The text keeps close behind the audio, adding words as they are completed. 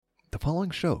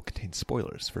following show contains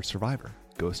spoilers for Survivor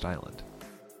Ghost Island.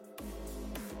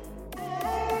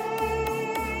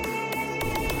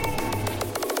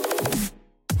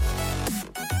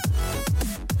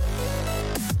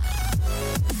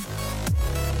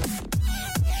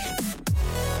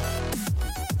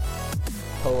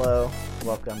 Hello,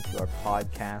 welcome to our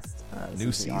podcast. This New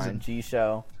is the season. RNG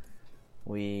show.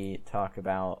 We talk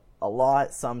about a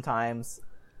lot sometimes.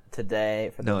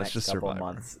 Today, for the next just couple Survivor.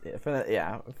 months,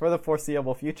 for the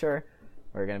foreseeable future,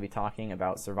 we're going to be talking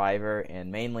about Survivor and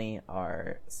mainly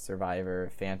our Survivor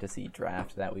fantasy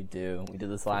draft that we do. We did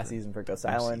this last season for Ghost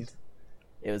Island. season.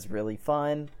 It was really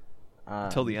fun.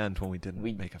 Until the end when we didn't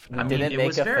we- make a we finale. didn't it make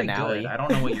was a very finale. good. I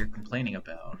don't know what you're complaining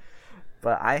about.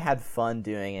 But I had fun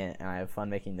doing it, and I have fun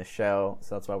making the show,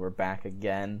 so that's why we're back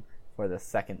again for the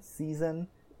second season,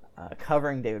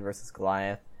 covering David versus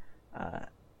Goliath.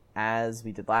 As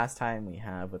we did last time, we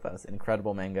have with us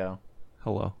Incredible Mango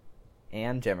Hello.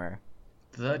 and Jimmer.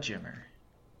 The Jimmer.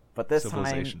 But this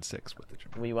Civilization time, 6 with the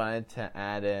Jimmer. we wanted to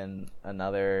add in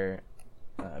another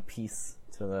piece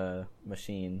to the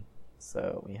machine,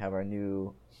 so we have our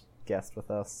new guest with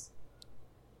us.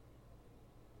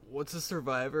 What's a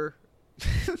survivor?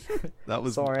 That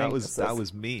was Sorry, that was this that is-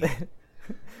 was me.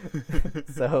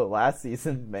 So last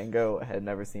season, Mango had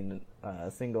never seen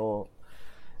a single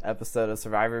episode of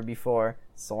Survivor before.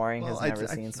 Soaring Well, has I- never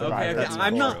I- seen okay, Survivor that's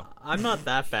before. I'm not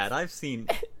that bad. I've seen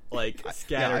like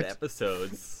scattered I've-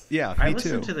 episodes. Yeah, I me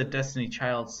listened too. to the Destiny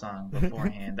Child song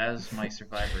beforehand. That was my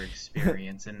Survivor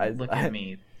experience, and look at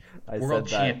me, I world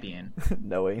said that champion.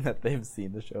 knowing that they've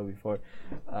seen the show before.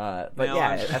 But No, yeah,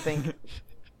 I'm- I think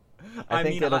I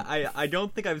think mean, it'll- I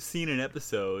don't think I've seen an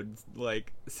episode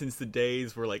like since the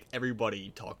days where like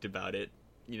everybody talked about it,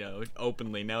 you know,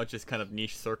 openly. Now it's just kind of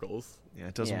niche circles. Yeah,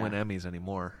 it doesn't Yeah. win Emmys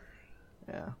anymore.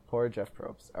 yeah, poor Jeff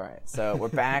Probst. All right, so we're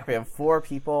back. We have 4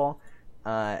 people.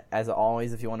 As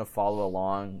always, if you want to follow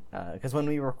along, because when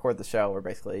we record the show, we're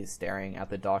basically staring at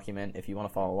the document. If you want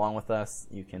to follow along with us,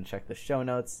 you can check the show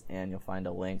notes, and you'll find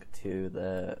a link to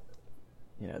the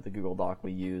Google Doc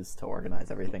we use to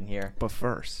organize everything here. But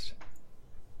first,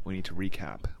 we need to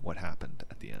recap what happened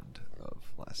at the end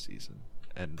of last season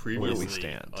and where we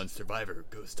stand. on Survivor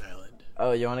Ghost Island.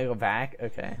 Oh, you want to go back?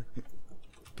 Okay.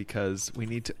 Because we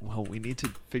need to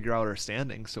figure out our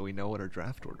standing so we know what our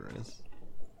draft order is.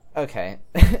 Okay,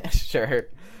 sure.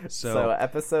 So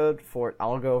episode 4,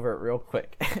 I'll go over it real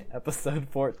quick. Episode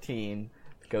 14,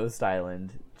 Ghost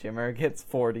Island. Jimmer gets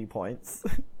 40 points.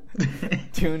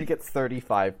 Toon gets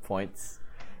 35 points.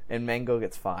 And Mango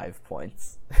gets 5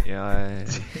 points. Yeah,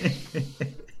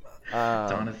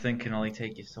 Jonathan can only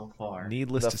take you so far.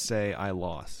 needless to say, I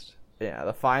lost. Yeah,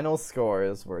 the final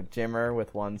scores were Jimmer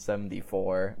with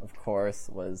 174, of course,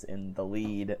 was in the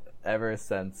lead ever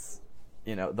since,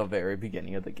 the very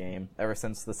beginning of the game. Ever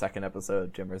since the second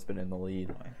episode, Jimmer's been in the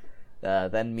lead.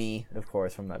 Then me, of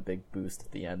course, from that big boost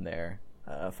at the end there,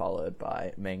 followed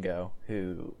by Mango,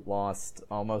 who lost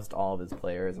almost all of his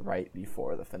players right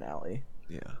before the finale.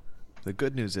 Yeah. The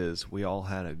good news is we all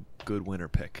had a good winner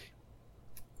pick.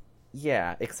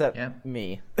 Yeah, except Yep.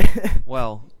 me.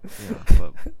 Well, yeah,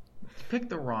 but You picked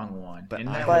the wrong one, But and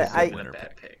I that But was I- a winner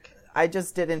bad pick. I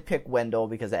just didn't pick Wendell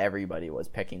because everybody was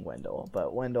picking Wendell,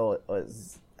 but Wendell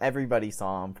everybody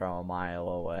saw him from a mile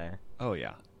away. oh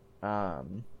yeah.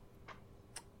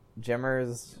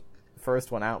 Jimmer's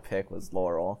first one out pick was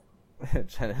Laurel,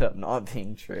 which ended up not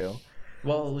being true.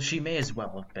 Well, she may as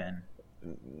well have been.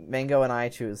 Mango and I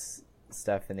choose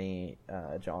Stephanie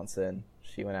Johnson.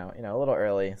 She went out, a little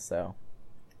early, so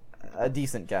a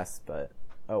decent guess, but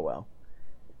oh well.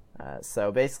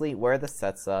 So basically, where this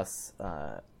sets us,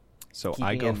 So keeping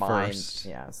I go in mind, first.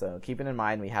 yeah. So keeping in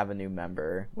mind, we have a new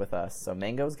member with us. So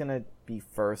Mango's gonna be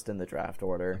first in the draft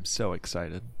order I'm so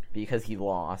excited. because he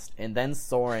lost, and then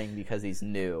Soaring because he's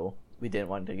new. We didn't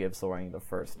want to give Soaring the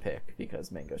first pick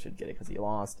because Mango should get it because he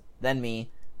lost. Then me,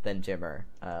 then Jimmer.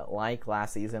 Like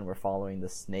last season, we're following the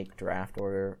snake draft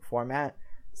order format.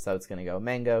 So it's gonna go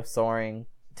Mango, Soaring,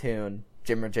 Toon,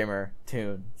 Jimmer,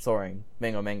 Toon, Soaring,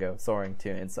 Mango, Soaring,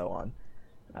 Toon, and so on.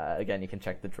 Again, you can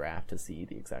check the draft to see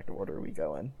the exact order we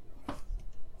go in.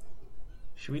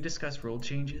 Should we discuss rule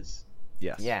changes?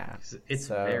 Yes. Yeah, 'Cause it's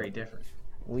So- very different.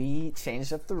 we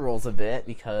changed up the rules a bit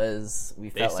because we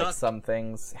felt like suck. some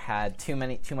things had too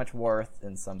much worth,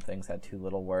 and some things had too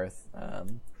little worth.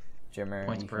 Jimmer,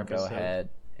 Points you per can go episode. ahead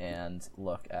and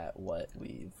look at what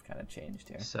we've kind of changed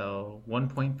here. So 1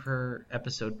 point per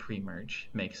episode pre-merge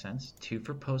makes sense. 2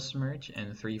 for post-merge,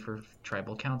 and 3 for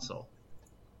tribal council.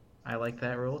 I like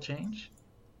that rule change.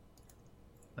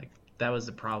 Like that was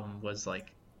the problem. Was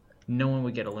like no one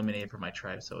would get eliminated from my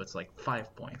tribe, so it's like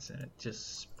 5 points, and it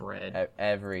just spread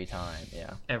every time.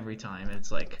 Yeah. every time. And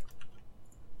it's like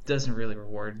doesn't really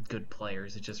reward good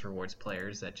players. It just rewards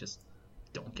players that just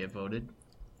don't get voted.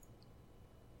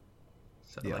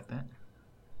 So I like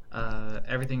that.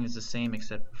 Everything is the same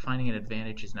except finding an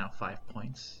advantage is now 5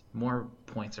 points. More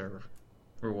points are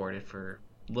rewarded for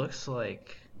looks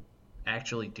like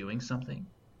actually doing something.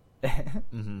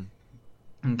 Mm-hmm.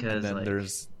 Because And then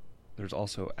there's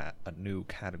also a new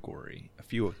category, a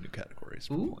few new categories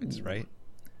for points, right?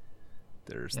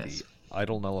 There's the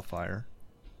idle nullifier,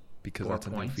 because 4 that's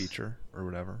a points. new feature or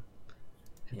whatever.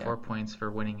 And 4 points for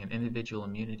winning an individual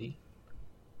immunity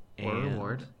or And-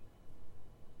 reward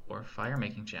or fire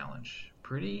making challenge.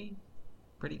 Pretty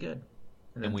good.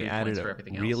 And then we 3 added points a for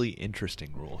everything really else.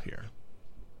 interesting rule here.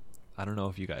 I don't know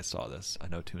if you guys saw this. I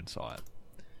know Toon saw it.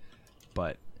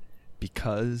 But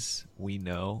because we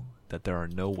know that there are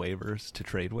no waivers to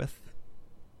trade with,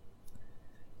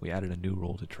 we added a new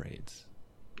rule to trades.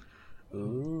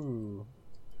 Ooh.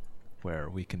 Where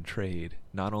we can trade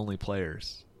not only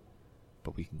players,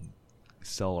 but we can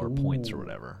sell our points or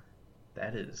whatever.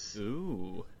 That is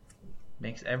Ooh.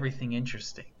 makes everything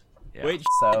interesting. Yeah. Wait,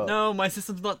 So- no, my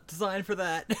system's not designed for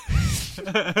that.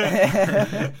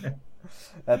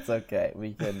 That's okay.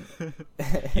 We can.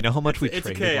 You know how much we It's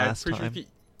traded okay. I'm last pretty time? sure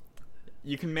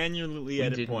you can manually We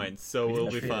edit didn't- points, so we we'll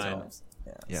didn't be trade fine. ourselves.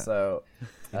 Yeah. Yeah. So. You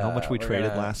know how much we we're traded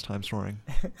gonna- last time, Soaring?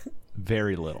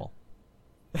 Very little.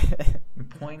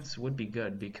 Points would be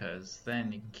good because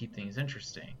then you can keep things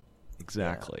interesting.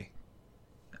 Exactly.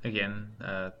 Again,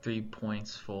 3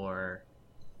 points for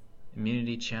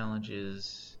immunity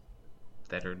challenges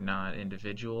that are not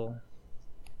individual,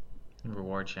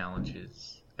 reward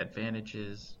challenges,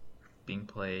 advantages being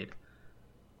played,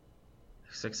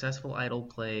 successful idle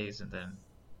plays, and then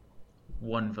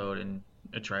 1 vote in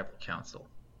a tribal council.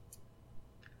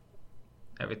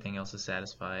 Everything else is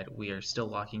satisfied. We are still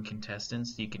locking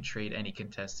contestants. You can trade any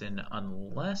contestant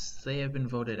unless they have been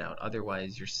voted out.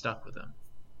 Otherwise, you're stuck with them.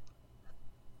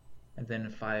 And then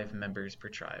 5 members per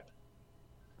tribe.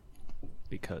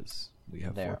 Because we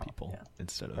have There, 4 people yeah.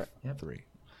 instead of Yep. 3.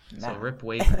 So Nah. rip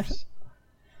waivers.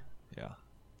 Yeah.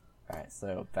 Alright,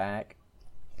 so back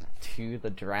to the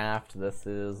draft. This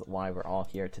is why we're all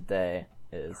here today,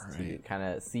 is to Alright. kind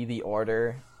of see the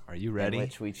order Are you in ready?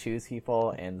 which we choose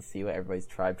people and see what everybody's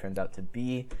tribe turns out to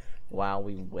be while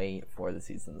we wait for the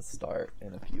season to start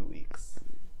in a few weeks.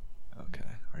 Okay.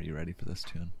 Are you ready for this,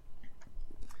 Toon?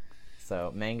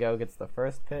 So Mango gets the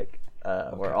first pick.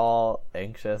 We're Okay. all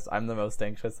anxious. I'm the most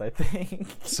anxious, I think,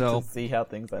 So- to see how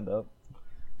things end up.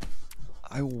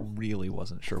 I really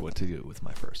wasn't sure what to do with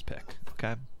my first pick,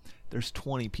 okay? There's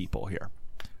 20 people here.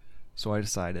 So I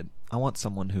decided I want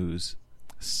someone who's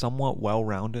somewhat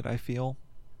well-rounded, I feel.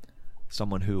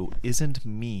 Someone who isn't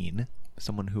mean.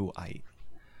 Someone who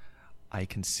I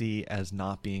can see as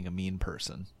not being a mean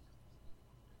person.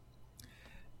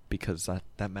 Because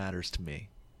that matters to me.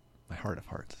 My heart of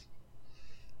hearts.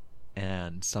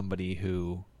 And somebody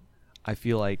who I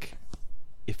feel like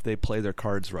if they play their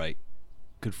cards right,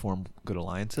 could form good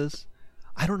alliances.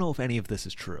 I don't know if any of this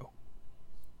is true.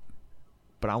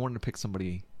 But I wanted to pick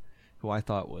somebody who I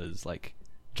thought was like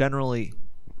generally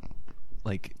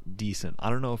like decent. I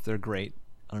don't know if they're great.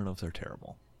 I don't know if they're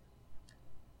terrible.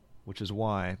 Which is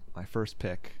why my first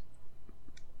pick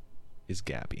is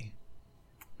Gabby.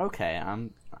 Okay,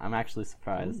 I'm actually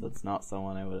surprised that's not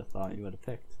someone I would have thought you would have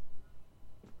picked.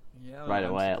 Yeah, Right I'm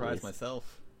away, at surprised least.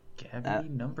 myself. Gabby,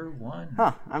 number 1.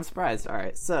 Huh, I'm surprised.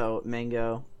 Alright, so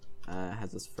Mango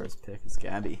has his first pick as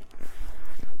Gabby.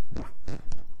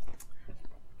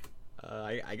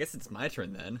 I guess it's my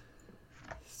turn then.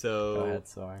 So Go ahead,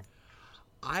 sorry.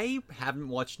 I haven't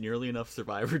watched nearly enough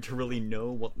Survivor to really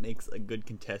know what makes a good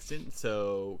contestant.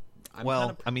 So I'm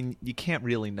kind of I mean, you can't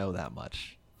really know that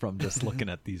much from just looking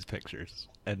at these pictures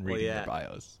and reading yeah. their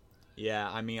bios. yeah.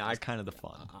 I mean, That's kind of the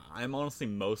fun. I'm honestly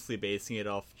mostly basing it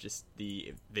off just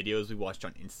the videos we watched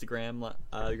on Instagram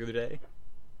the other day.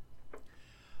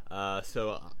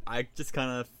 So I just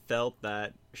kind of felt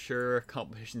that, sure,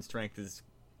 competition strength is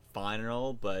fine and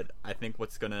all, but I think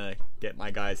what's going to get my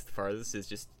guys the farthest is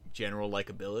just general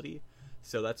likability.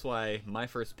 So that's why my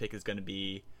first pick is going to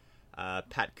be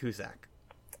Pat Cusack.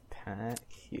 Pat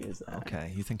Cusack.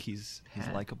 Okay, you think he's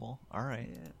likable? All right.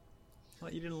 Yeah.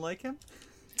 What, you didn't like him?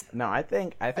 No, I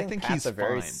think think Pat's he's a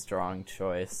very fine. strong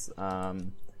choice.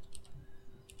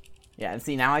 Yeah, and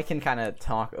see, now I can kind of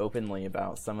talk openly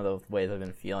about some of the ways I've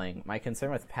been feeling. My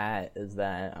concern with Pat is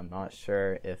that I'm not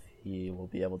sure if he will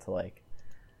be able to, like,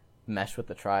 mesh with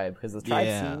the tribe, because the tribe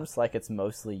Yeah. seems like it's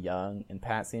mostly young, and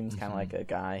Pat seems kind of like a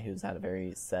guy who's had a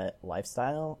very set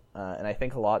lifestyle, and I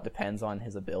think a lot depends on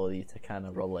his ability to kind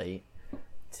of relate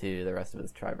to the rest of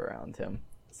his tribe around him.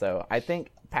 So I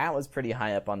think Pat was pretty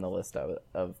high up on the list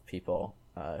of people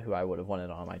who I would have wanted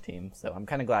on my team. So I'm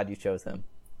kind of glad you chose him.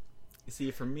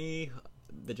 See, for me,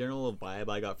 the general vibe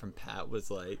I got from Pat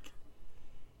was like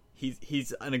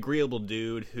he's an agreeable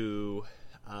dude who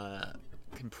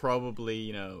can probably,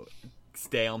 you know,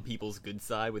 stay on people's good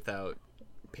side without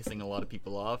pissing a lot of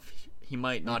people off. He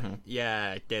might not,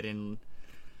 get in,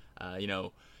 you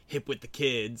know, hip with the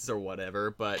kids or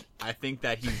whatever, but I think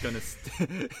that he's gonna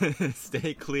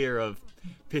stay clear of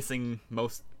pissing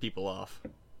most people off.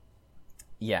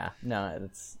 Yeah, no,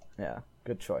 it's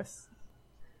good choice.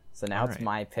 So now it's Alright.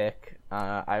 my pick.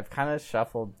 I've kind of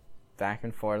shuffled back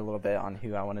and forth a little bit on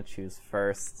who I want to choose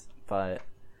first, but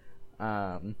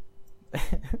I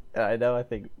know I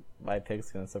think my pick's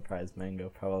gonna surprise Mango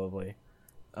probably.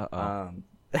 Uh-oh.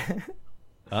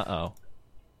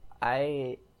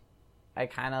 I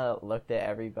kind of looked at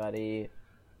everybody,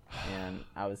 and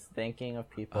I was thinking of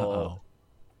people Uh-oh.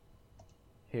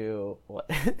 who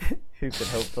who could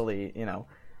hopefully, you know,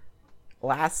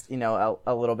 last, you know,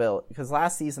 a little bit, because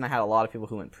last season I had a lot of people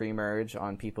who went pre-merge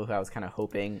on people who I was kind of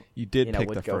hoping You did you know, pick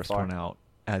would the go first far. one out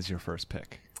as your first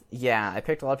pick. Yeah, I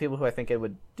picked a lot of people who I think it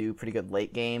would do pretty good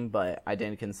late game, but I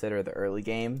didn't consider the early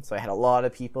game. So I had a lot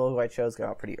of people who I chose go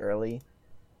out pretty early,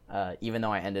 even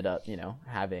though I ended up, you know,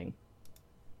 having...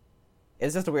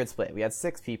 It's just a weird split. We had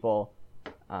 6 people,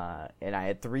 and I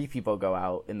had 3 people go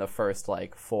out in the first,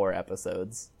 like, 4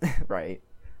 episodes, right?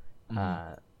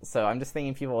 So I'm just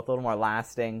thinking people with a little more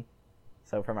lasting.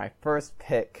 So for my first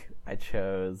pick, I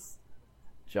chose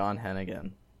John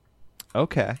Hennigan.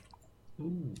 Okay.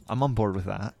 Ooh. I'm on board with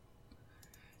that.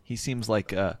 He seems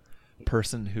like a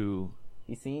person who...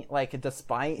 You see, like,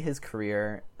 despite his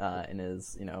career and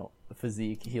his, you know,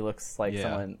 physique, he looks like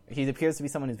someone... He appears to be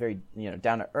someone who's very, you know,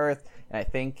 down to earth, and I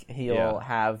think he'll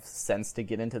have sense to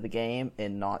get into the game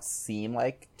and not seem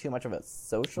like too much of a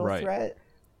social threat,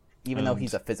 even though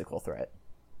he's a physical threat.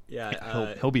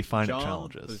 Yeah, he'll be fine at John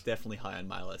challenges. was definitely high on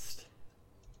my list.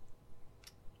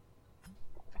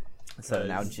 So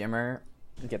now Because- Jimmer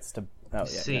gets to... Oh, yeah,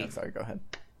 See. no, sorry, go ahead.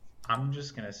 I'm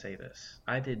just gonna say this.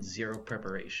 I did zero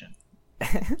preparation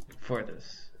for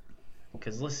this.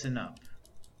 Because listen up.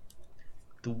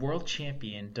 The world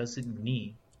champion doesn't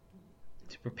need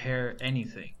to prepare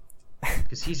anything.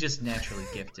 Because he's just naturally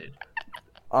gifted.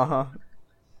 Uh-huh.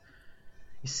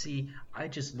 You see, I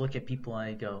just look at people and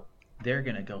I go, they're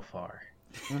gonna go far.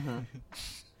 You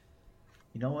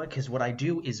know what? Because what I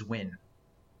do is win.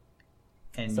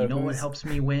 And So you know what who's- helps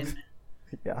me win?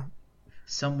 Yeah.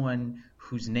 Someone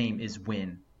whose name is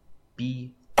Win.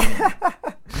 B.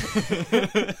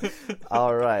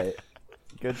 All right.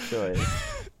 Good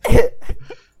choice.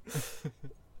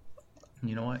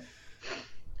 You know what?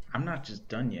 I'm not just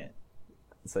done yet.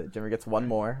 So Jimmer gets one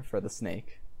more for the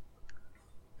snake.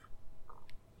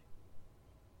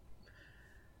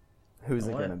 Who's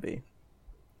it What? going to be?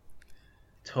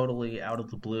 Totally out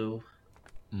of the blue.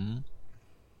 Mhm.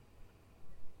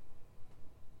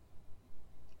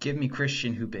 Give me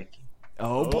Christian Hubicki.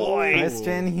 Oh, boy.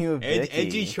 Christian Hubicki.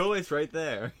 Edgy choice right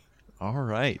there. All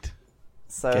right.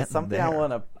 So Getting something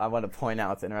there. I want to point out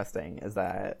that's interesting is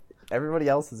that everybody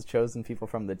else has chosen people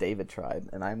from the David tribe,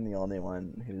 and I'm the only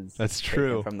one who's That's taken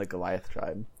true. from the Goliath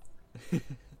tribe.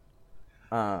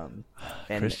 And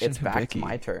Christian it's back to Hubicki.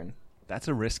 my turn. That's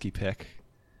a risky pick,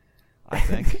 I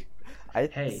think. I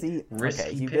Hey, see.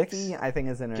 risky Okay, picks, Hubicki I think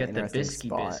is in an Get the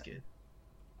interesting bisky spot. biscuit.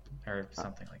 Or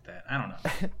something like that. I don't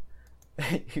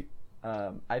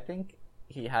know. I think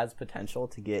he has potential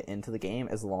to get into the game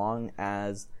as long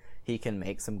as he can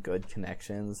make some good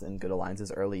connections and good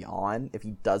alliances early on. If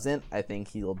he doesn't, I think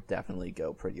he'll definitely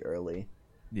go pretty early.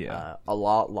 Yeah. A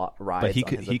lot rides. But he on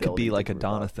could his he could ability be to like a group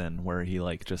up. Donathan where he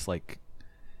like just like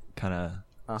kind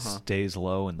of stays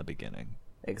low in the beginning.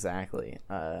 Exactly.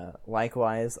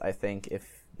 Likewise, I think if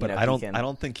you But know, I he don't can, I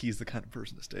don't think he's the kind of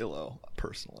person to stay low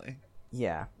personally.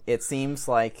 Yeah, it seems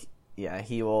like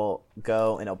he will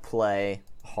go and he'll play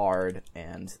hard,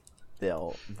 and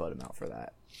they'll vote him out for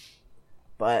that.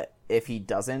 But if he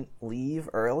doesn't leave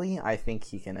early, I think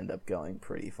he can end up going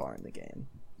pretty far in the game.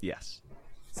 Yes.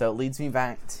 So it leads me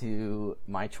back to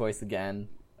my choice again.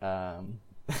 I'm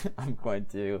going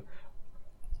to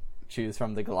choose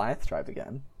from the Goliath tribe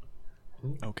again.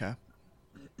 Okay.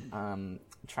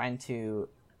 Trying to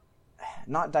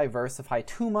not diversify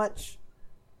too much,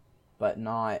 but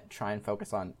not try and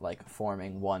focus on like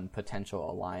forming one potential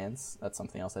alliance. That's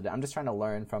something else I did. I'm just trying to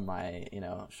learn from my,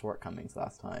 shortcomings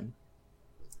last time.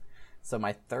 So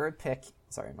my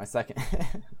second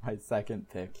my second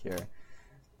pick here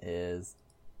is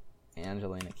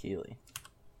Angelina Keeley.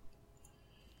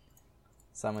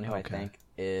 Someone who I think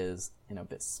is, a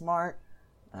bit smart,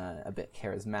 a bit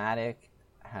charismatic,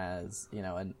 has,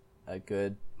 a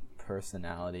good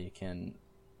personality, can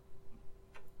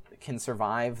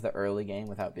survive the early game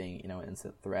without being, an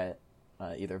instant threat,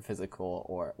 either physical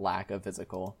or lack of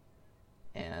physical,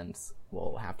 and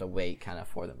we'll have to wait kind of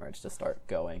for the merge to start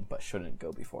going, but shouldn't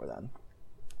go before then.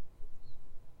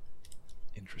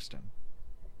 Interesting.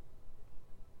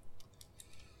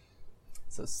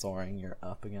 So Soaring, you're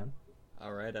up again.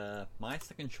 All right. My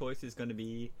second choice is going to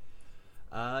be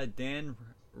Dan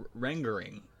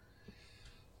Rengering.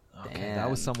 Okay, Dan. that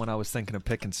was someone I was thinking of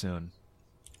picking soon.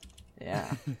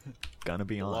 Yeah. Gonna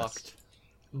be honest.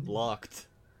 Locked.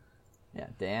 Yeah,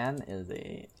 Dan is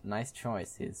a nice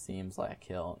choice. He seems like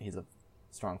he's a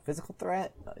strong physical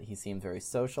threat. He seems very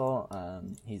social.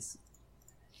 He's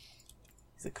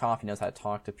a cop. He knows how to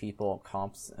talk to people.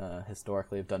 Cops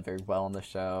historically have done very well on the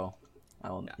show. I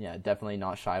will, definitely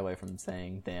not shy away from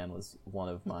saying Dan was one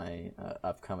of my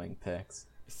upcoming picks.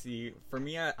 See, for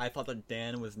me, I thought that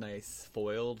Dan was nice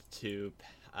foiled to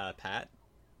Pat.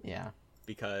 Yeah.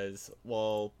 Because,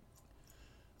 well,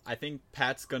 I think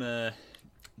Pat's gonna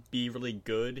be really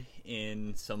good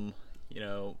in some,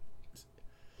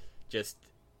 just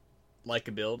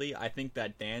likability. I think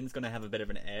that Dan's gonna have a bit of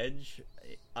an edge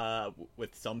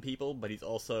with some people, but he's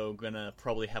also gonna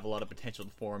probably have a lot of potential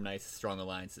to form nice, strong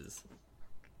alliances.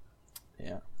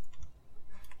 Yeah.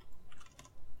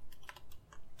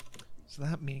 So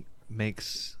that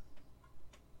makes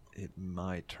it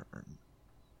my turn.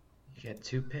 You get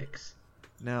 2 picks.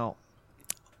 Now,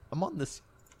 I'm going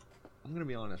to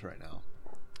be honest right now.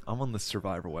 I'm on the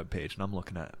Survivor webpage, and I'm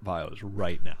looking at bios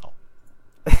right now.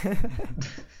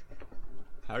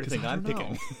 How do you think I'm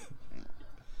picking?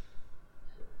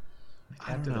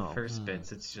 After the first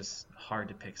bits, it's just hard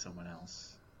to pick someone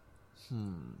else.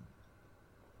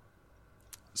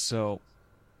 So,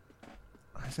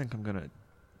 I think I'm going to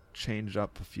change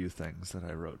up a few things that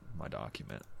I wrote in my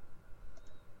document.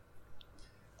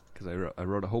 Because I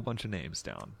wrote a whole bunch of names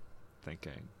down,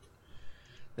 thinking,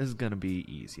 this is going to be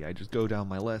easy. I just go down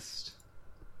my list.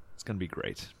 It's going to be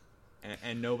great.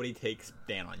 And nobody takes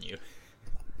Dan on you.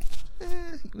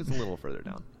 It was a little further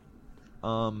down.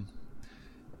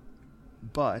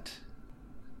 But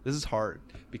this is hard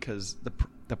because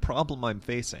the problem I'm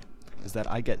facing is that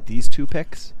I get these 2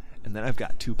 picks, and then I've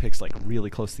got 2 picks like really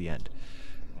close to the end.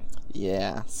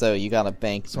 Yeah, so you gotta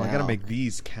bank. So I gotta make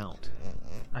these count.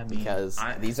 I mean, Because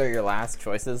these are your last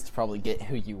choices to probably get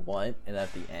who you want, and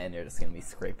at the end you're just gonna be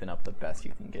scraping up the best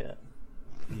you can get.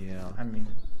 Yeah. I mean,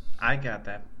 I got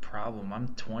that problem. I'm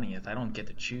 20th. I don't get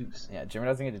to choose. Yeah, Jimmer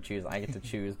doesn't get to choose. I get to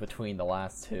choose between the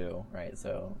last 2, right?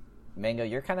 So, Mango,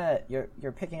 you're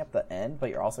picking up the end, but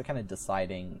you're also kind of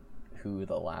deciding who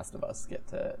the last of us get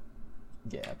at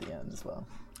the end as well.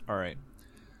 All right.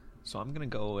 So I'm gonna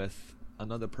go with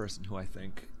another person who I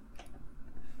think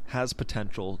has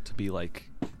potential to be like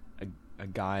a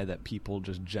guy that people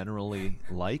just generally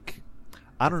like.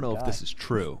 I don't know if this is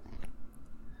true.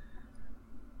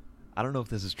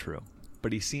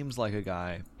 But he seems like a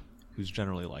guy who's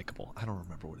generally likable. I don't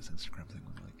remember what his Instagram thing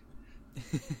was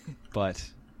like.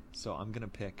 But, so I'm going to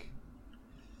pick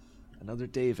another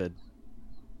David.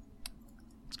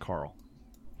 It's Carl.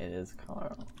 It is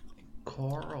Carl.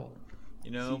 Carl.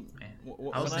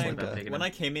 When I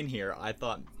came in here, I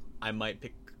thought I might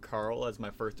pick Carl as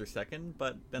my first or second,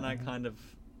 but then I kind of,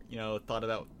 thought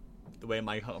about the way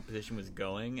my competition was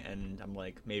going, and I'm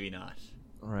like, maybe not.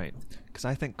 Right. Because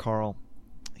I think Carl,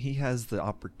 he has the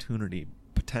opportunity,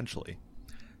 potentially,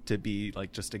 to be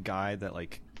like just a guy that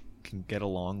like can get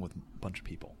along with a bunch of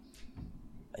people.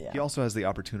 Yeah. He also has the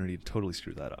opportunity to totally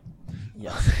screw that up.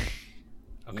 Yes.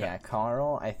 Okay. Yeah,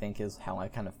 Carl, I think, is how I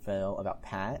kind of feel about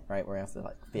Pat, right? Where he has to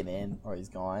like fit in or he's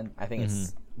gone. I think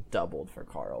it's doubled for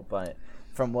Carl, but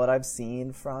from what I've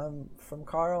seen from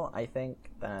Carl, I think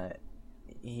that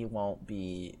he won't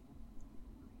be,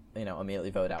 immediately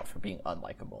voted out for being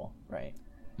unlikable, right?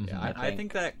 Yeah, I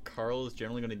think that Carl is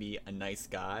generally going to be a nice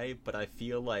guy, but I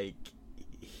feel like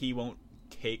he won't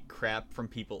take crap from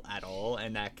people at all,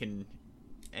 and that can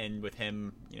end with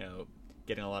him,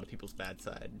 getting a lot of people's bad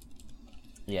side.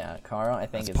 Yeah, Carl, I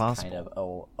think, That's is possible. kind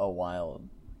of a wild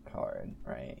card,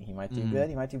 right? He might do good,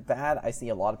 he might do bad. I see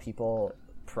a lot of people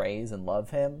praise and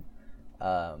love him.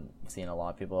 Seeing a lot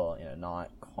of people, not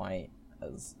quite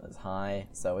as high.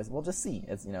 So we'll just see.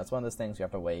 It's it's one of those things you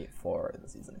have to wait for the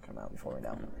season to come out before we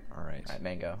know. All right. All right,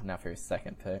 Mango. Now for your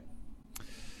second pick.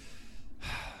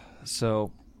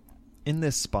 So, in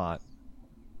this spot,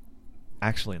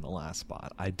 actually in the last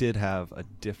spot, I did have a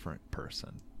different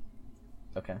person.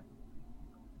 Okay.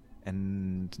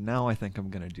 And now I think I'm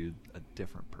going to do a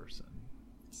different person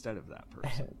instead of that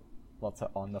person. Lots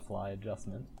of on-the-fly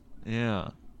adjustment. Yeah.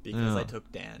 Because Yeah. I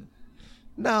took Dan.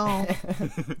 No.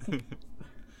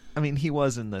 I mean, he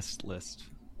was in this list.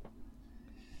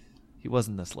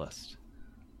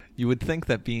 You would think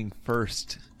that being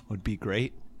first would be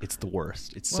great. It's the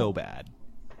worst. It's so bad.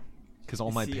 Because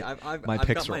all my See, I've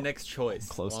picks got my are next choice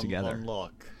close on, together. on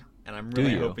lock, and I'm Do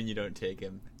really you? hoping you don't take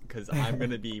him because I'm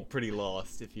gonna be pretty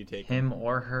lost if you take Him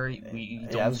or her, we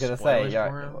don't Yeah, I was gonna spoil say, it yeah.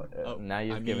 for him. Oh, Now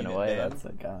you've I given mean, away. then- That's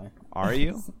a guy. Are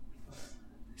you?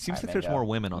 Seems Alright, like there's Mango. more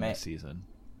women on this season.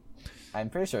 I'm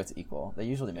pretty sure it's equal. They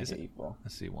usually make Is it it? equal.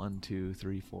 Let's see. 1, 2,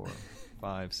 3, 4,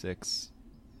 5, 6,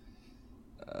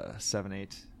 7,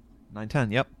 8, 9,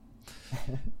 10. Yep.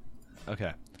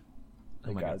 Okay. The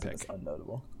Who am I gonna guys are just pick?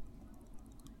 unnotable.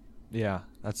 Yeah,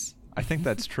 I think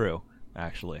that's true,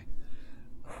 actually.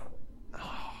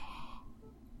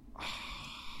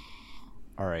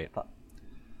 All right.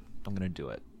 I'm going to do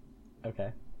it.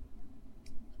 Okay.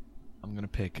 I'm going to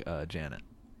pick Janet.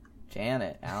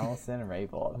 Janet, Allison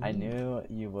Raybould. I knew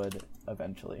you would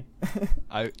eventually.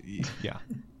 Yeah.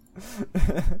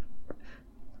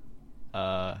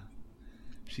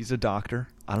 She's a doctor.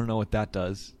 I don't know what that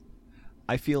does.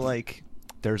 I feel like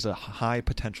there's a high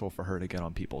potential for her to get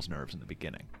on people's nerves in the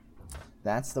beginning.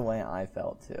 That's the way I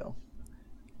felt too.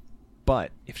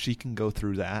 But if she can go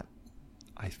through that,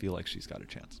 I feel like she's got a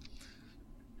chance.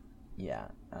 Yeah,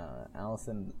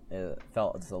 Allison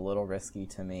felt just a little risky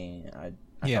to me. I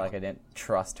Yeah. felt like I didn't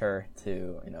trust her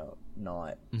to,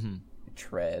 not Mm-hmm.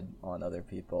 tread on other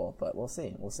people. But we'll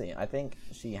see. I think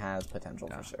she has potential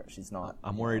Yeah. for sure. She's not.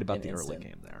 I'm worried about an the early instant-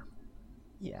 game there.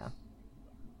 Yeah.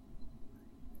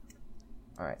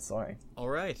 All right, sorry. All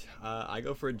right, I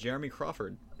go for Jeremy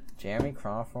Crawford. Jeremy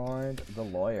Crawford, the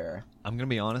lawyer. I'm going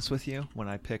to be honest with you. When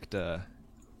I picked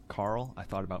Carl, I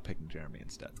thought about picking Jeremy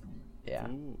instead. Yeah.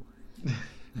 Ooh.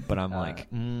 But I'm like,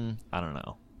 I don't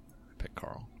know. Pick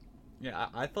Carl. Yeah,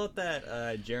 I thought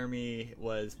that Jeremy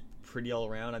was pretty all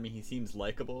around. I mean, he seems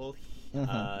likable.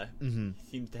 Mm-hmm.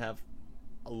 He seems to have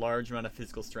a large amount of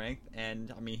physical strength,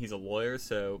 and I mean, he's a lawyer,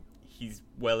 so he's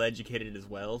well educated as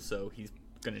well. So he's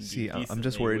going to do. See, I'm just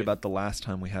decently worried with about the last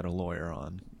time we had a lawyer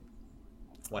on.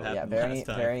 what Yeah, happened very, last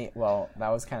time. very well. That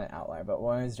was kind of outlier, but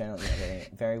lawyers generally very,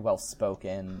 very well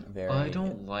spoken, very I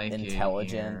don't like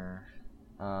intelligent. it here.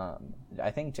 I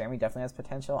think Jeremy definitely has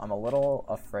potential. I'm a little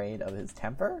afraid of his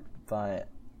temper, but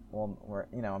we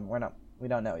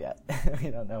don't know yet.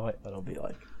 We don't know what it'll be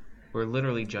like. We're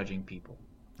literally judging people.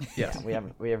 Yes. Yeah,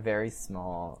 we have very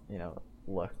small,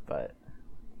 look, but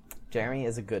Jeremy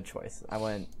is a good choice. I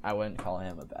wouldn't call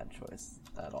him a bad choice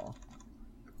at all.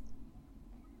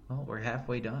 Well, we're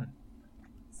halfway done.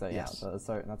 So yeah, Yes. so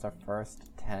that's our first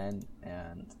 10,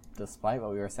 and despite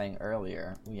what we were saying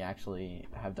earlier, we actually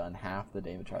have done half the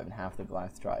David tribe and half the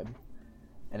Goliath tribe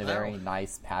in a very Wow.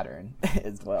 nice pattern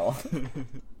as well.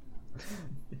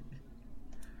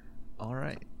 All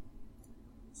right.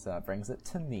 So that brings it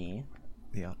to me.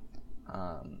 Yeah.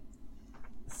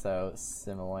 So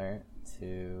similar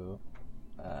to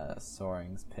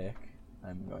Soaring's pick,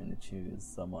 I'm going to choose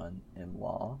someone in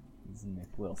law. It's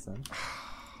Nick Wilson.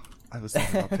 I was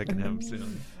thinking about picking him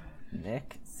soon.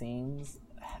 Nick seems,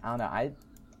 I don't know,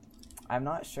 I'm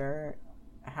not sure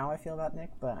how I feel about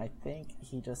Nick, but I think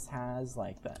he just has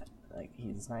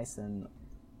he's nice and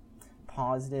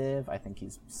positive. I think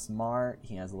he's smart.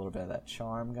 He has a little bit of that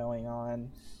charm going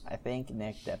on. I think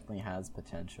Nick definitely has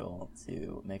potential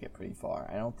to make it pretty far.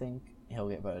 I don't think he'll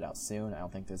get voted out soon. I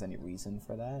don't think there's any reason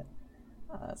for that.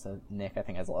 So Nick, I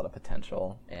think, has a lot of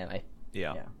potential, and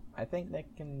I think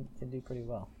Nick can do pretty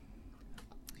well.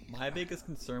 My biggest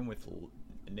concern with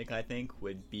Nick, I think,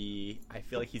 would be I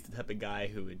feel like he's the type of guy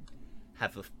who would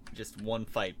have just one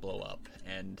fight blow up,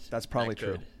 and That's probably that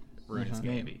could true. ruin his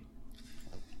game. Maybe.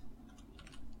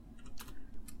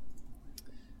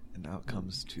 And now it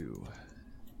comes to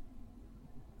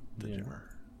the Yeah. Jimmer.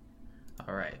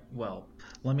 All right. Well,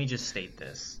 let me just state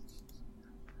this.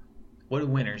 What do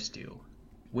winners do?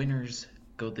 Winners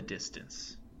go the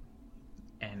distance.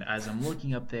 And as I'm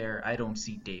looking up there, I don't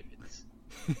see Davids.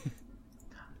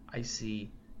 I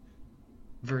see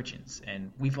virgins,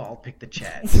 and we've all picked the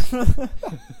Chads.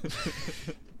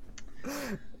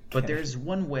 But there's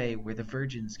one way where the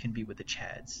virgins can be with the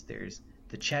Chads. There's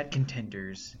the Chad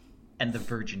contenders and the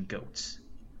virgin goats.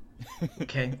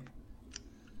 Okay?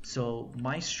 So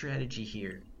my strategy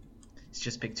here is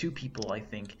just pick two people I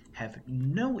think have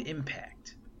no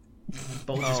impact.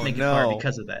 But we'll just Oh, make it no. hard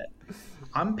because of that.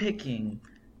 I'm picking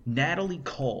Natalie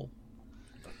Cole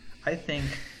I think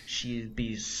she'd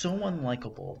be so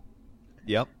unlikable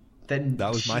Yep. that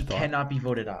was my she thought. cannot be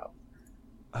voted out.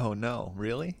 Oh no,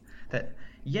 really? That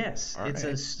yes, All it's a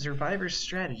right. survivor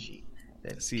strategy.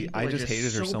 That See, people I are just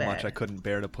hated her so so much bad. I couldn't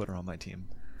bear to put her on my team.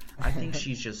 I think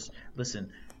she's just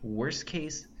listen. Worst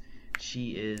case,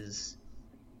 she is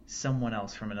someone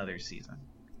else from another season.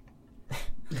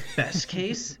 Best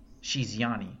case, she's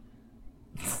Yanni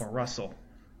or Russell.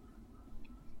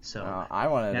 So I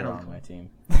wanted her that'll- on my team.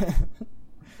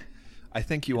 I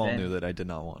think you all then- knew that I did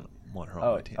not want her on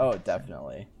Oh, my team. oh,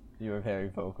 definitely. You were very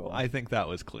vocal. I think that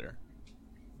was clear.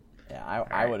 Yeah, I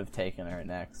right. would have taken her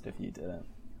next if you didn't.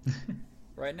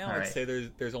 Right now, All I'd right. say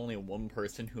there's only one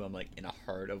person who I'm like in a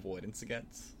hard avoidance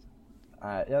against.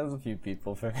 Yeah, there's a few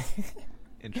people for me.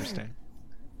 Interesting.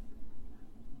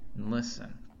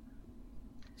 Listen,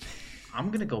 I'm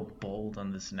gonna go bold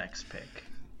on this next pick.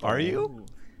 Are you? Ooh.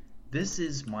 This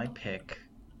is my pick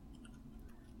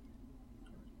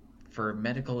for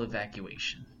medical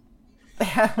evacuation.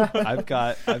 I've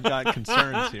got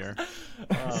concerns here.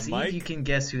 See Mike? if you can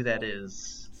guess who that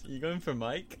is. You going for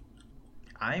Mike?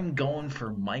 I'm going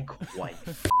for Mike White.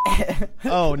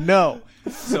 Oh no!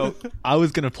 So I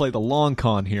was gonna play the long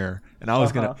con here, and I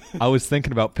was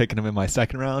thinking about picking him in my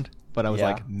second round, but I was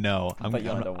Yeah. like, no, But you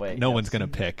wanted to wait, no yes. one's gonna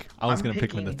pick. I was I'm gonna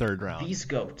pick him in the picking third round. These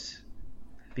goats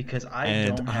because I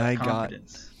And don't have I got-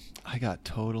 confidence. I got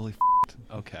totally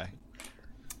okay.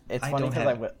 It's I funny don't because I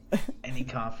have would. Any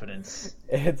confidence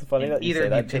It's funny in that you either say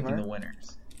of you that, picking Jimmer, the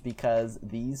winners. because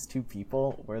these two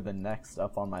people were the next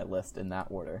up on my list in that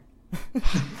order.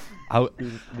 I,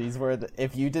 These were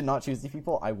if you did not choose these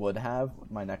people, I would have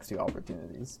my next two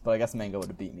opportunities. But I guess Mango would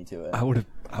have beat me to it. I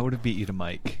would have beat you to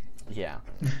Mike. Yeah.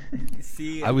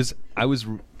 See, I was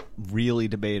really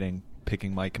debating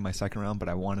picking Mike in my second round, but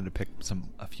I wanted to pick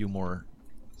a few more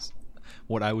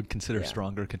what I would consider Yeah.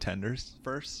 stronger contenders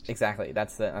first. Exactly.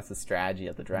 That's the strategy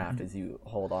of the draft is you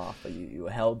hold off, but you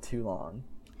held too long.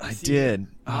 I See, did.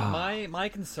 Ah. My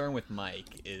concern with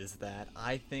Mike is that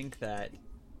I think that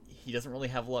he doesn't really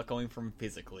have a lot going for him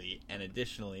physically, and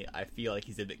additionally, I feel like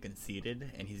he's a bit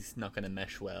conceited, and he's not going to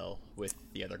mesh well with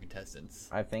the other contestants.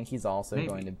 I think he's also Maybe.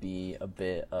 going to be a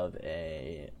bit of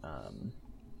a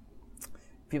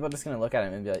people are just going to look at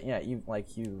him and be like, yeah,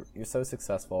 you're so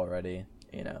successful already.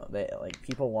 You know, they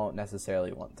people won't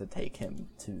necessarily want to take him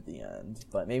to the end,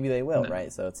 but maybe they will, No.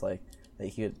 right? So it's like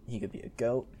he could be a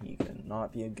goat, he could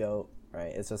not be a goat,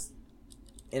 right? It's just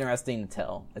interesting to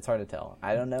tell. It's hard to tell.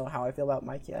 I don't know how I feel about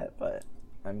Mike yet, but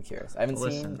I'm curious. I haven't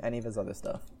Listen. seen any of his other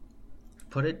stuff.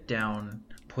 Put it down.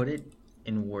 Put it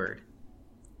in Word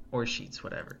or Sheets,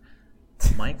 whatever.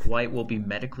 Mike White will be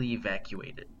medically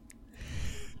evacuated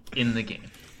in the game.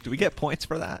 Do we get points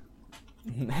for that?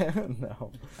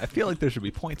 No. I feel like there should be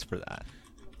points for that.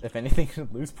 If anything,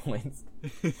 should lose points.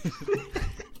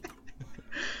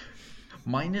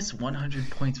 Minus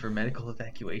 100 points for medical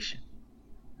evacuation.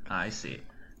 I see.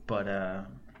 But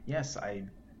yes, I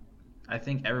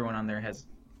think everyone on there has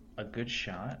a good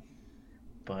shot,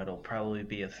 but it'll probably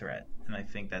be a threat. And I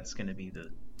think that's going to be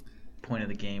the point of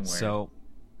the game where So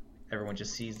everyone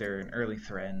just sees they're an early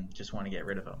threat and just want to get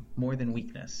rid of them. More than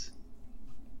weakness.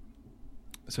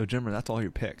 Jimmer, that's all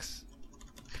your picks,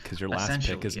 because your last pick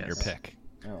Essentially, isn't your yes. pick.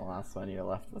 Oh, the last one you're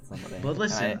left with somebody. But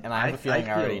listen, and I have a feeling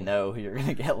I already feel- know who you're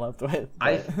gonna get left with.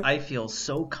 I but- I feel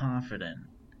so confident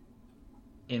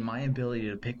in my ability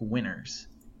to pick winners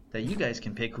that you guys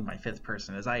can pick who my fifth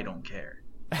person is. I don't care.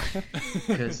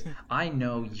 Because I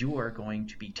know you are going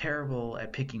to be terrible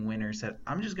at picking winners. That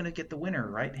I'm just going to get the winner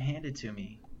right handed to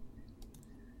me.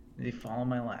 They fall in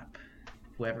my lap,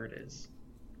 whoever it is.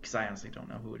 Because I honestly don't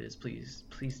know who it is. Please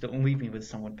don't leave me with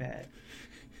someone bad.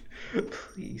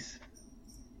 Please.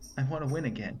 I want to win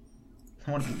again.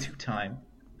 I want to be two-time.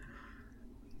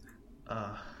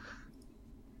 All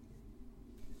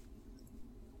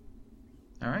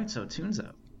right, so tunes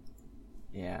up.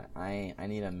 Yeah, I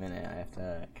need a minute. I have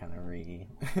to kind of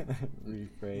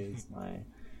rephrase my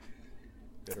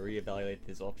Better reevaluate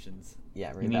his options.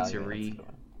 yeah. You need to reevaluate, that's a good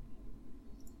one.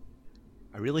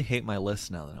 I really hate my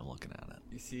list now that I'm looking at it.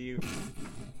 You see,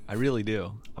 I really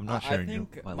do. I'm not I sharing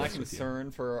think my my list with you.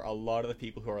 concern for a lot of the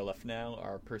people who are left now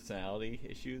are personality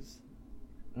issues.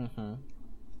 Mhm.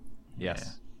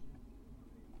 Yes.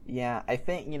 Yeah, I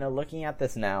think, looking at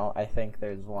this now, I think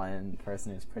there's one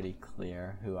person who's pretty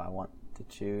clear who I want to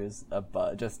choose,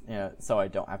 but just, so I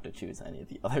don't have to choose any of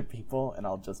the other people, and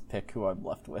I'll just pick who I'm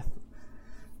left with.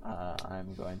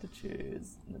 I'm going to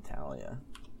choose Natalia.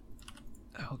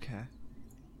 Okay.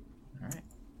 All right.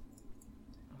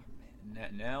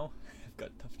 Now, I've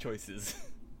got tough choices.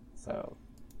 So,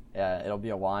 yeah, it'll be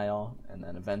a while, and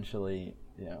then eventually,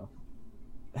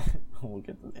 we'll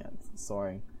get to the end.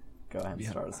 Soaring, go ahead and Yeah.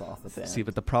 start us off with the See, end.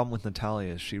 but the problem with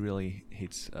Natalia is she really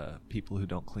hates people who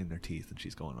don't clean their teeth, and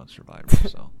she's going on Survivor.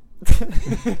 So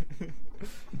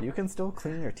You can still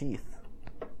clean your teeth.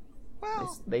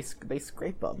 well, They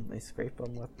scrape them. They scrape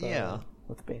them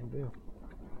with bamboo.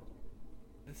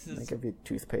 This They is. give you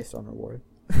toothpaste on reward.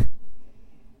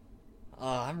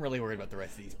 I'm really worried about the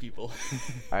rest of these people.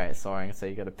 All right, Soaring. So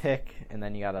you got to pick, and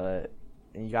then you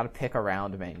gotta pick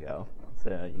around Mango.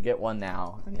 So you get one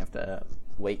now, and you have to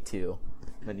wait two,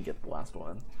 and then you get the last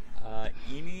one.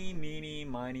 Eeny, meeny,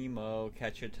 miny, mo,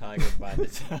 catch a tiger by the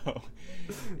toe.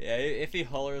 Yeah, if he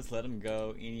hollers, let him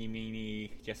go. Eeny,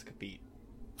 meeny, Jessica Pete.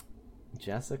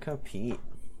 Jessica Pete,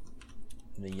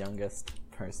 the youngest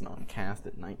person on cast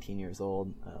at 19 years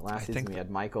old. Last season think- we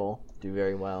had Michael do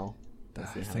very well. I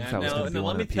Let's see how think he that was does. going to be no, one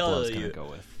let of me the people I tell was going you. to go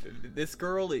with. This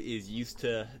girl is used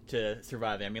to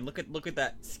surviving. I mean, look at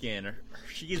that skin.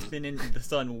 She has been in the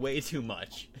sun way too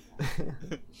much.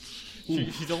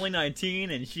 She's only 19,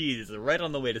 and she's right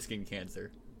on the way to skin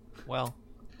cancer. Well,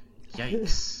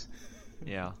 Yikes.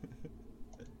 yeah.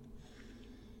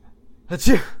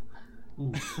 Achoo!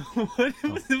 What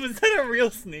was that a real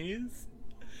sneeze?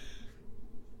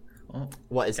 Well,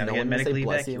 What is Gotta no get one gonna say medically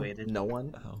bless evacuated. you? No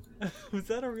one. Oh, Was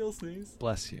that a real sneeze?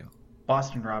 bless you.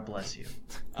 Boston Rob, bless you.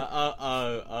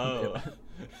 Oh.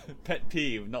 Pet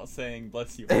peeve, not saying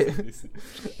bless you.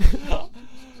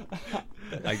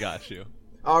 I got you.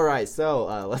 All right, so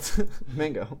let's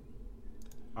Mango.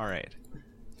 All right.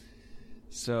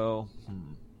 So,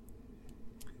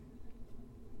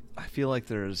 I feel like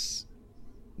there's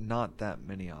not that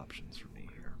many options for me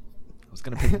here. I was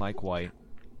gonna pick Mike White.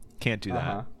 Can't do that.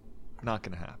 Uh-huh. Not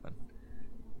gonna happen.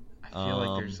 I feel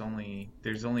like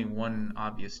there's only one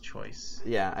obvious choice.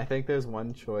 Yeah, I think there's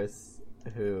one choice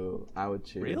who I would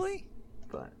choose. Really?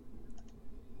 But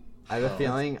I have a Oh.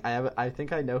 feeling I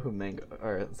think I know who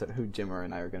who Jimmer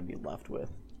and I are going to be left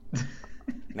with.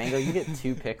 Mango, you get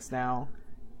 2 picks now.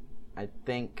 I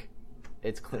think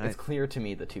it's clear to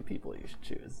me the 2 people you should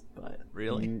choose, but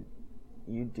Really?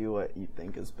 you do what you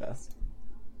think is best.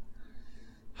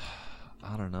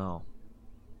 I don't know.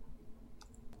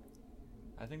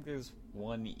 I think there's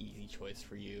one easy choice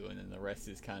for you, and then the rest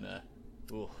is kind of.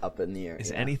 Up in the air. Is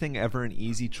yeah. anything ever an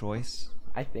easy choice?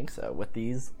 I think so. With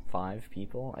these 5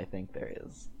 people, I think there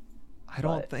is. I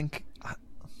don't But- think.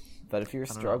 But if you're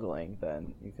don't know. struggling,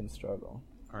 then you can struggle.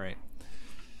 All right.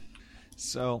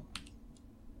 So,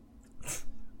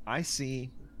 I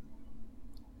see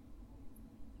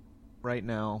right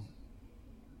now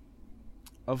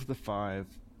of the 5.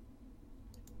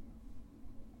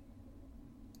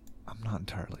 I'm not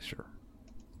entirely sure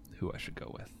who I should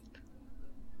go with.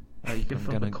 You can I'm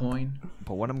flip a gonna- coin.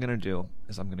 But what I'm going to do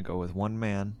is I'm going to go with one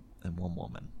man and one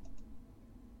woman.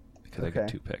 Because I get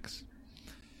Okay. 2 picks.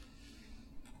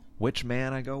 Which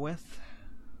man I go with?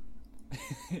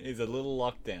 Is a little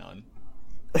locked down.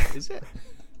 Is it?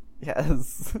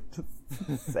 Yes.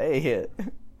 Just say it.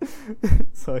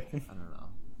 So I can... I don't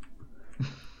know.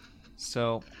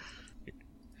 So,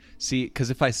 see, because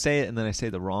if I say it and then I say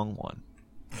the wrong one,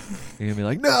 you're going to be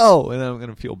like, no! And then I'm going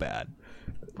to feel bad.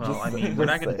 Well, Just- I mean, we're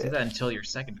not just going to say do it. that until your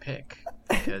second pick,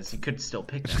 because you could still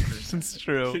pick that person. It's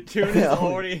true. Toon is Yeah.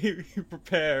 already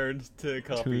prepared to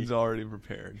copy. Toon's already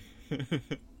prepared.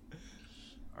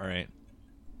 All right.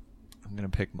 I'm going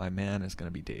to pick my man is going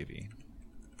to be Davey.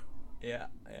 yeah.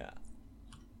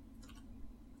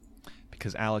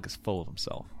 Because Alec is full of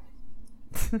himself.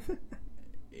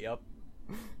 Yep.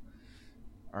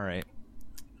 All right.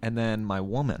 And then my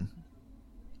woman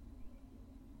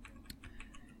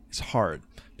is hard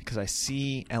because I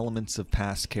see elements of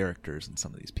past characters in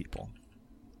some of these people.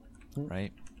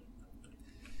 Right?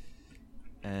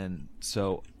 And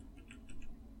so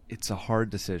it's a hard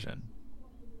decision.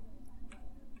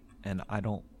 And I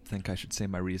don't think I should say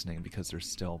my reasoning because there's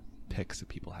still picks that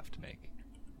people have to make.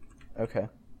 Okay.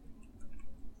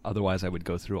 Otherwise, I would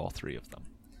go through all 3 of them.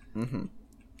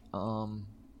 Mm-hmm.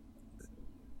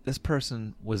 This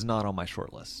person was not on my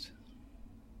short list.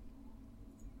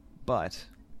 But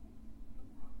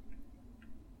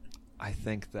I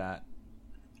think that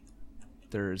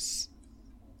there's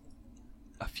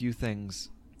a few things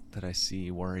that I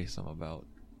see worrisome about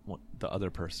the other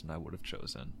person I would have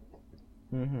chosen.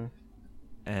 Mm-hmm.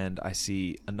 And I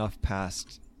see enough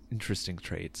past interesting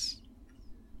traits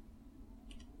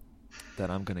that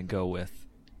I'm going to go with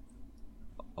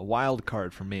a wild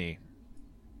card for me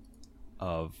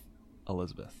of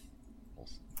Elizabeth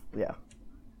Olsen. Yeah.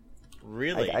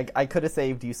 Really? I could have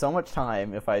saved you so much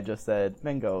time if I just said,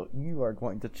 Mango, you are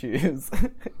going to choose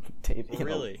Davey and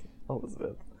Really?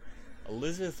 Elizabeth.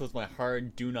 Elizabeth was my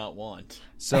hard do not want.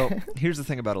 So here's the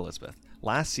thing about Elizabeth.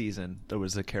 Last season, there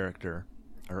was a character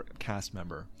or cast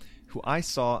member who I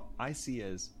see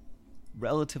as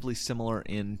relatively similar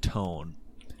in tone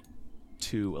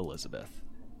to Elizabeth.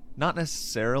 Not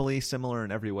necessarily similar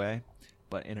in every way,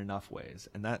 but in enough ways.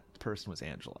 And that person was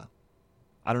Angela.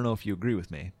 I don't know if you agree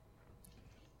with me,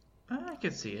 I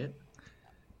could see it.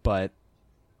 but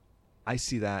I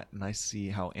see that, and I see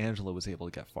how Angela was able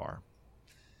to get far.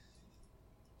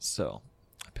 So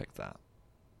I picked that.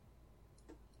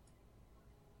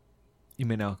 You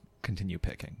may now continue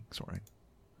picking. Sorry.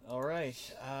 All right.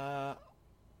 I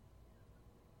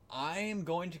am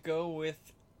going to go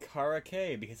with Kara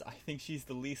K because I think she's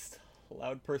the least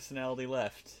loud personality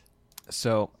left.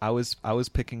 So I was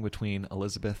picking between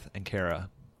Elizabeth and Kara,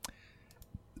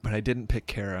 but I didn't pick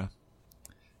Kara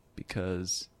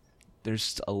because there's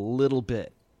just a little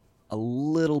bit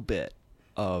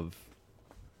of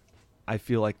I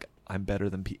feel like I'm better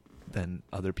than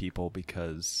other people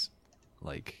because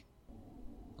like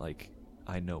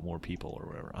I know more people or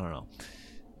whatever. I don't know.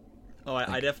 Oh,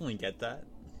 I definitely get that.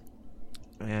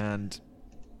 And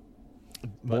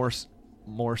more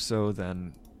so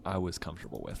than I was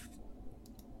comfortable with.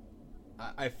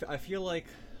 I feel like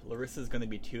Larissa's going to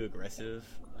be too aggressive,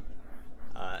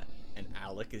 and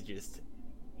Alec is just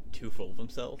too full of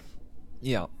himself.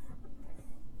 Yeah.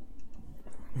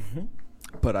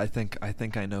 But I think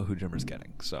I know who Jimmer's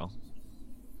getting. So,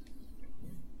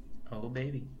 Oh,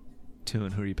 baby.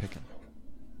 Toon, who are you picking?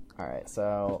 All right,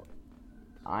 so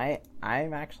I'm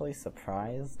actually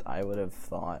surprised. I would have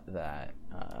thought that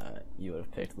you would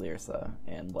have picked Lyrsa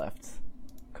and left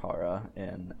Kara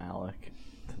and Alec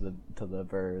to the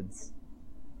birds,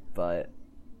 but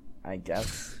I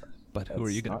guess. But who are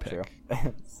you going to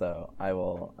pick? So I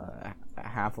will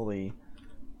happily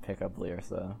pick up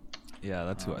Lyrsa. Yeah,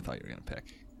 that's who I thought you were going to pick.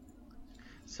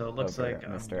 So it looks Over like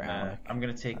Mr. Alec. I'm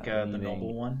going to take the leaving.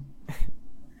 noble one.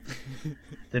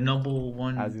 The noble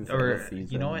one, I was gonna say or the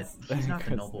you know what? seasons. He's not the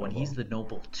Chris noble one. He's the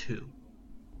noble 2.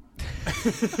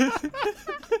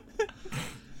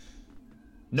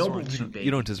 Noble 2, baby.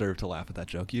 You don't deserve to laugh at that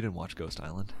joke. You didn't watch Ghost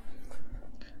Island.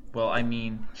 Well, I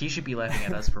mean, he should be laughing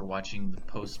at us for watching the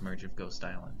post-merge of Ghost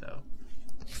Island, though.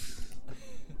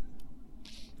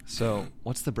 So,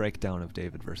 what's the breakdown of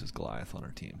David versus Goliath on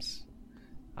our teams?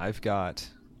 I've got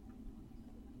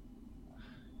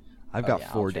Yeah,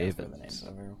 4 I'll transfer the Davids. names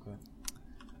over real quick.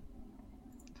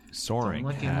 Soaring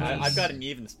Don't look has... at me. I've got an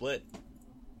even split.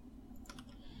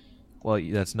 Well,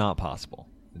 that's not possible.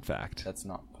 In fact, That's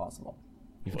not possible.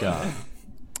 you've got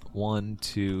 1,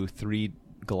 2, 3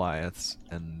 Goliaths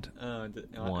and Am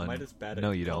I just bad at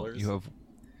no, you colors? don't. You have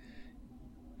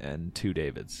and 2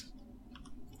 Davids.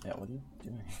 Yeah, what are you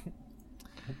doing?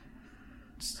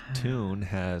 Toon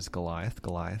has Goliath,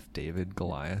 David,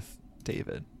 Goliath,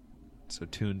 David. So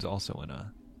Toon's also in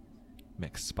a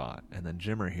mixed spot. And then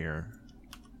Jimmer here,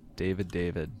 David,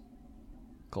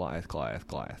 Goliath.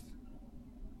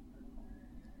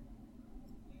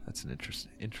 That's an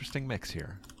interesting mix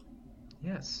here.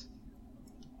 Yes.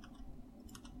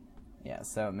 Yeah,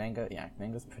 so Mango's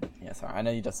pretty. Yeah, sorry, I know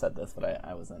you just said this, but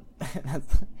I wasn't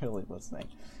really listening.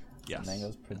 Yes.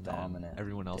 Mango's And then predominant.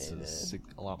 everyone else David. is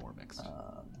a lot more mixed. Um,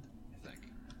 I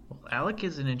think. Well, Alec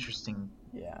is an interesting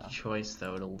yeah. choice,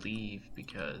 though, to leave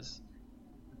because,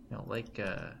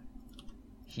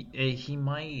 he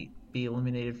might be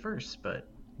eliminated first, but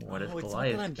what if Oh, it's not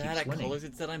Goliath that I'm keeps bad at winning? colors,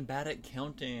 it's that I'm bad at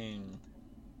counting.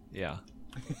 Yeah.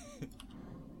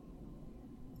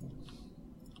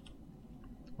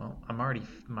 Well, I'm already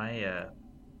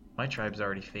my tribe's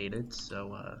already faded,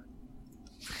 so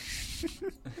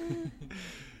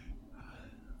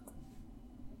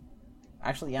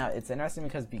Actually, yeah, it's interesting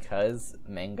because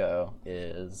Mango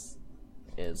is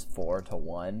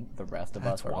 4-1. The rest of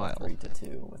That's us are wild.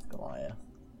 3-2 with Goliath.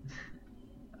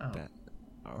 oh,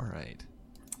 All right.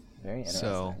 Very interesting.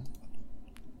 So,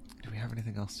 do we have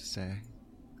anything else to say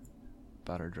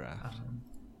about our draft?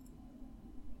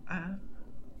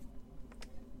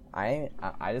 I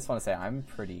just want to say I'm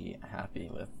pretty happy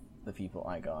with the people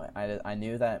I got. I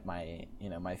knew that my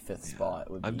fifth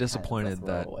spot would be I'm kind of disappointed the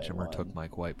that throwaway Jimmer one. took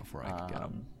Mike White before I could get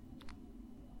him.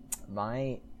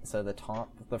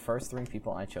 The first 3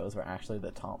 people I chose were actually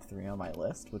the top 3 on my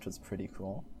list, which was pretty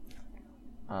cool.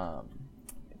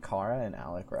 Kara and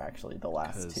Alec were actually the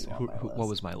last 2 on my list. What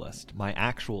was my list? My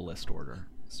actual list order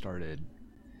started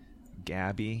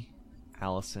Gabby,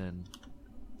 Allison,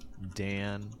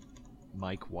 Dan,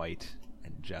 Mike White,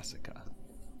 and Jessica.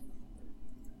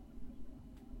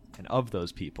 And of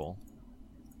those people,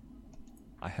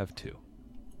 I have 2.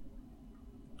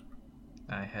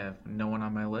 I have no one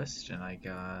on my list, and I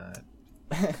got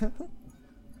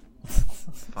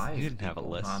 5 You didn't have a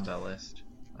people list. on that list.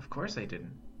 Of course I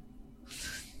didn't.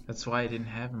 That's why I didn't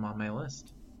have him on my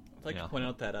list. I'd like Yeah. to point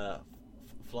out that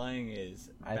flying is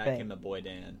I back think- in the boy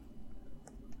Dan.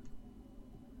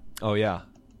 Oh yeah,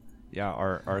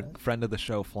 our friend of the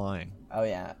show, Flying. Oh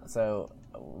yeah, so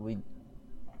we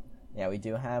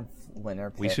do have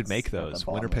winner picks. We should make at the those.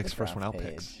 bottom Winner of the picks, first one draft out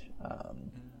page. picks.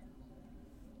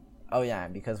 Oh yeah,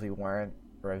 because we weren't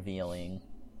revealing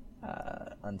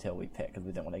until we pick because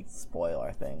we didn't want to spoil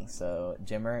our thing. So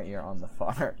Jimmer, you're on the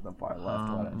far left.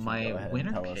 Why don't you My go ahead winner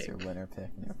and tell us your pick. winner pick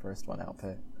and your first one out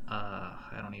pick?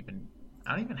 I don't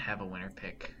even have a winner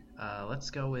pick.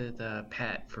 Let's go with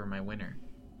Pat for my winner.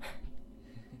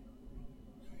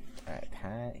 All right,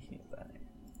 Pat, he's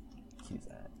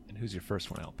that. And who's your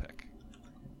first one out pick?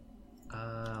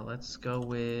 Let's go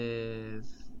with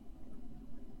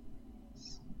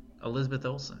Elizabeth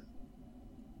Olsen.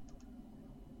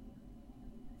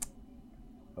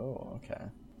 Oh, okay.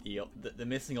 The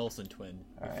missing Olsen twin.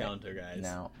 We All right. found her, guys.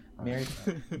 Now,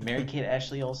 Mary-Kate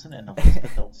Ashley Olsen and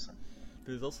Elizabeth Olsen.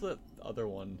 There's also that other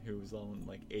one who was on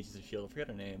like Agents of S.H.I.E.L.D. I forget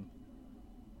her name.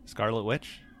 Scarlet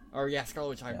Witch. Oh yeah, Scarlet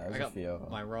Witch. Yeah, I there's a got few of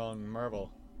 'em. my wrong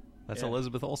Marvel. That's Yeah.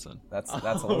 Elizabeth Olsen. that's Oh,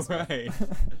 Elizabeth. right.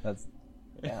 That's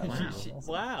yeah. Wow. that's Elizabeth.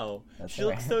 Wow. That's She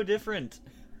looks right. so different.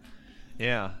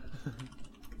 Yeah.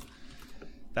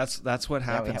 That's what Yeah,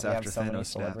 happens we have after so many Thanos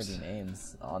celebrity snaps.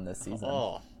 names on this season.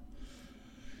 Oh.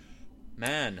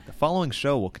 Man. The following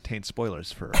show will contain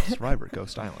spoilers for Survivor,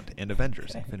 Ghost Island, and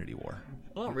Avengers: Infinity War.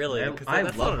 Not really, I- because I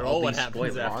that's love not at all all what these happens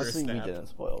spoilers. after Honestly, a we snap. didn't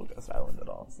spoil Ghost Island at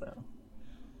all, so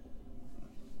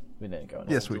we didn't go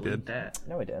into Yes, we Delete did. that.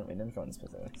 No, we didn't. We didn't go into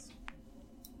specifics.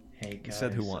 Hey guys. You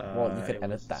said who won. Well, you could it edit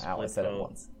was that out. I split said it vote.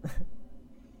 once.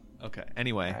 Okay.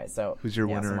 Anyway, All right, so who's your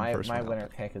yeah, winner so and my first my one out winner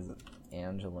pick? pick is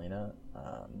Angelina.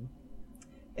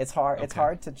 It's hard. It's Okay.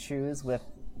 hard to choose with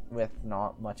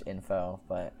not much info,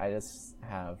 but I just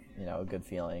have a good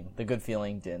feeling. The good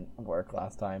feeling didn't work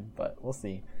last time, but we'll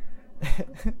see.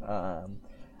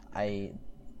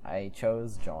 I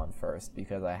chose John first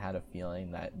because I had a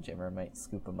feeling that Jimmer might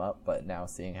scoop him up, but now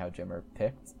seeing how Jimmer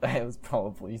picked, I was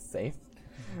probably safe.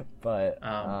 But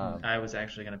I was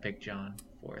actually gonna pick John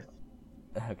 4th.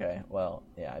 okay, well,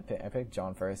 yeah, I picked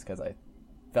John first because I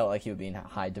felt like he would be in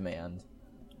high demand.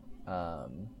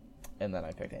 And then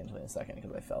I picked Angelina second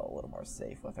because I felt a little more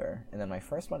safe with her. And then my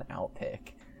first one out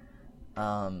pick,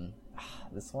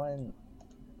 this one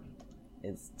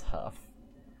is tough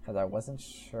because I wasn't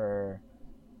sure,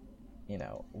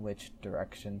 which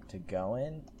direction to go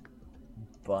in,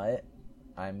 but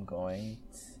I'm going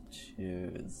to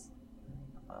choose,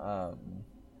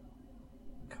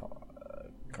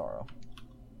 Carl.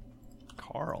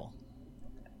 Carl.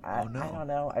 I no. don't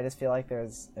know. I just feel like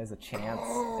there's a chance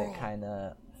it kind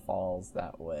of falls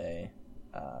that way,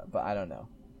 but I don't know.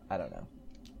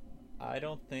 I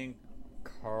don't think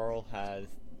Carl has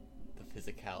the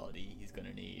physicality he's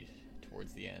gonna need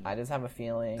towards the end. I just have a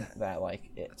feeling that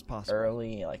It's possible.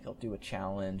 early, he'll do a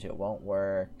challenge, it won't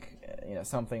work,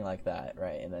 something like that,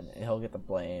 right? And then he'll get the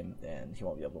blame, and he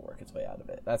won't be able to work his way out of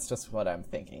it. That's just what I'm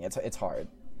thinking. It's hard.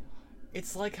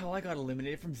 It's like how I got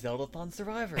eliminated from Zeldathon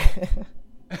Survivor.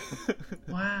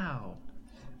 Wow.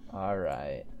 All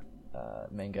right,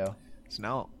 Mango. So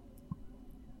now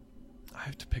I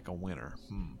have to pick a winner.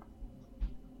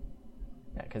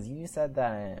 Yeah, because you said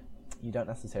that you don't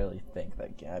necessarily think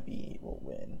that Gabby will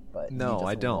win, but No, you just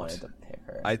I don't. wanted to pick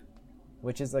her. I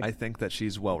which is I think that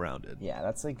she's well-rounded. yeah,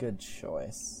 that's a good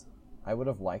choice. I would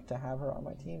have liked to have her on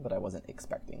my team, but I wasn't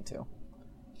expecting to.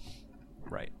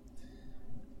 Right.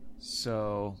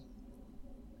 So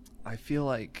I feel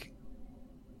like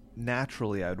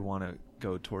naturally I'd want to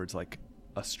go towards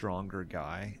a stronger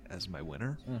guy as my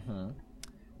winner, Mm-hmm.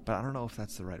 but I don't know if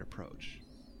that's the right approach.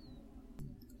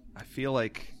 I feel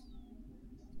like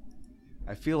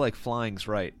flying's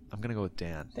right. I'm gonna go with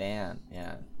Dan. Dan,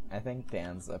 yeah. I think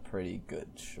Dan's a pretty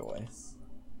good choice.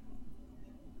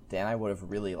 Dan I would have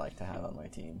really liked to have on my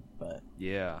team, but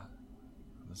Yeah,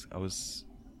 I was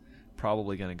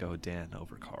probably gonna go Dan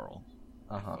over Carl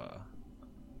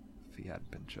if he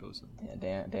hadn't been chosen.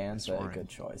 yeah, Dan's a Soaring. good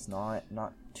choice. Not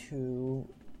too,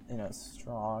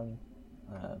 strong,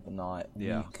 but not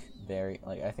Yeah. weak. Very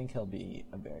I think he'll be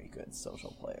a very good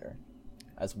social player,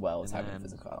 as well as And having then-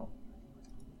 physical.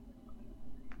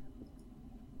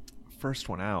 First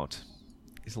one out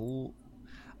is a little,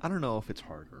 I don't know if it's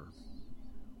harder,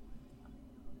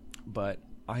 but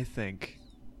I think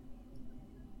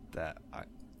that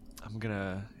I'm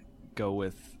gonna go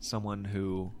with someone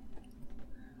who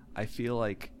I feel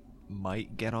like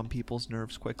might get on people's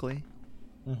nerves quickly,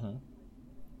 Mm-hmm.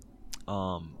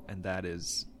 And that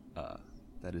is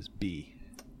B.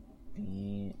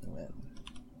 B win.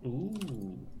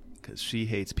 Ooh. Because she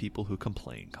hates people who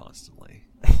complain constantly.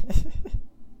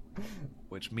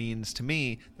 Which means to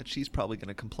me that she's probably going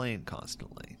to complain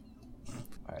constantly.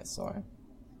 Alright, sorry.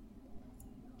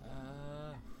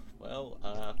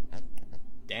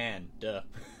 Dan, duh.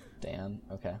 Dan,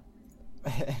 okay.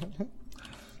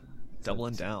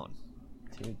 Doubling down.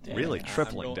 Two Dan. Really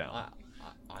tripling I'm down.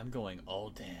 I'm going all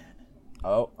Dan.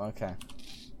 Oh, okay.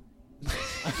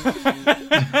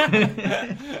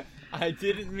 I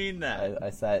didn't mean that. I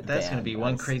said That's Dan gonna be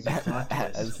one as- crazy plot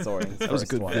twist. as Soren's That was a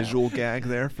first good one. visual gag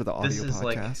there for the audio This is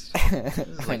like- podcast. This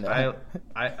is I like know.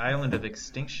 Island of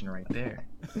Extinction right there.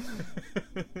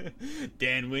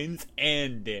 Dan wins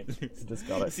and Dan loses. Just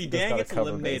gotta- See, just Dan gotta gets cover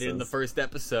eliminated in the bases. first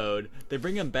episode. They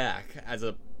bring him back as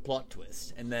a plot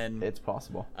twist, and then It's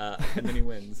possible. and then he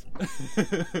wins.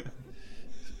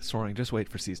 Soaring, just wait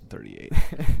for season 38.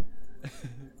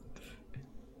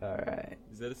 Alright.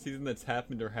 Is that a season that's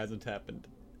happened or hasn't happened?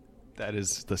 That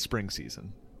is the spring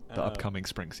season. The Oh. upcoming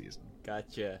spring season.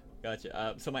 Gotcha.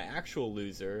 So my actual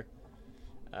loser,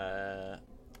 I'd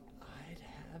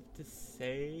have to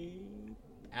say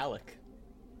Alec.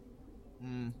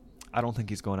 I don't think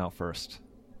he's going out first.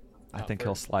 I Not think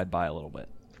he'll first. slide by a little bit.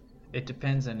 It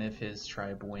depends on if his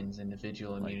tribe wins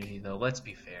individual immunity, though. Let's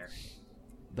be fair.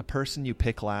 The person you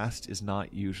pick last is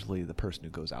not usually the person who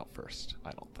goes out first,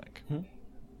 I don't think.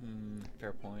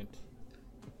 Fair point.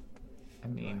 I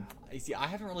mean, You see, I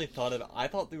haven't really thought of. I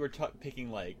thought we were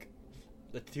picking like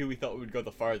the two we thought would go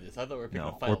the farthest. I thought we were picking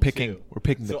No, the final we're picking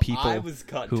two. the So people I was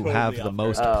caught who totally have the off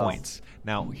most guard. Oh. points.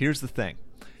 Now, here's the thing.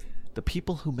 The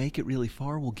people who make it really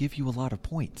far will give you a lot of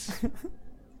points.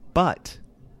 But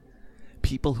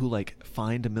people who like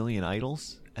find a million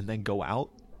idols and then go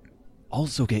out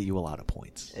also get you a lot of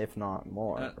points. If not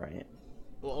more, right?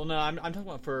 Well, no, I'm talking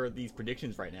about for these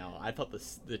predictions right now. I thought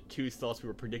the two slots we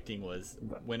were predicting was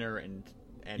winner and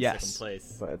Yes. second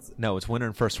place. But it's No, it's winner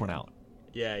and first one out.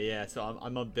 Yeah. So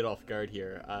I'm a bit off guard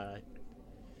here.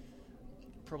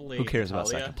 Probably. Who cares about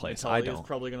Natalia. second place? I Natalia's don't.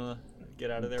 probably gonna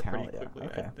get out of there pretty Natalia, quickly.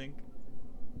 okay. I think.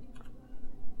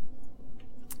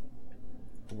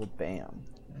 well, bam.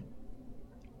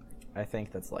 I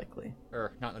think that's likely.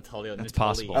 Or not Natalia. That's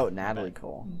Natalie. possible. Oh, Natalie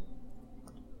Cole.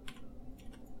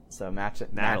 So matching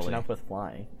Natalie. up with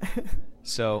flying.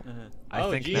 So Uh-huh. I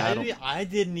think gee, I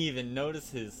didn't even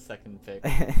notice his second pick.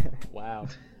 Wow.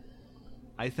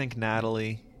 I think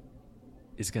Natalie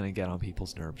is going to get on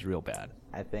people's nerves real bad.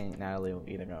 I think Natalie will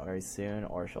either go very soon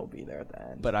or she'll be there at the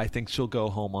end. But I think she'll go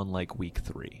home on like week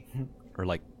 3 or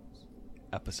like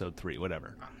episode 3,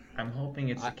 whatever. I'm hoping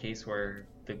it's a case where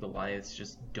the Goliaths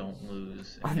just don't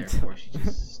lose, and Until- therefore she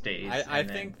just stays. I and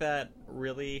then- think that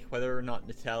really whether or not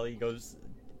Natalie goes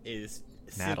is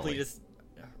Natalie. simply just.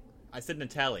 I said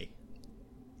Natalie.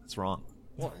 It's wrong.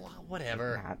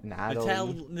 Whatever.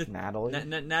 Natalie. Natalie.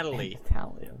 Natalie.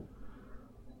 Natalia.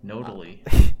 Notally.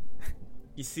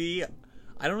 You see,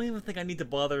 I don't even think I need to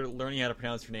bother learning how to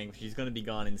pronounce her name. She's going to be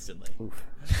gone instantly. Oof.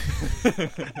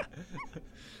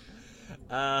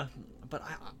 But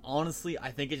honestly,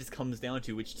 I think it just comes down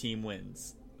to which team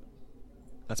wins.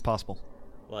 That's possible.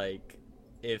 Like,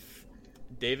 if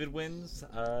David wins,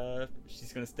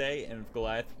 she's gonna stay, and if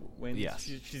Goliath wins, Yes.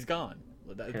 she's gone.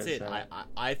 That's 'Cause, it.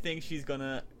 I think she's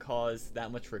gonna cause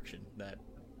that much friction. That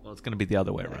Well, it's going to be the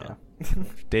other way around.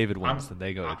 If David wins, then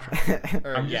they go to trial.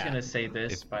 or, I'm just yeah. gonna say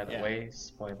this, by the yeah. way,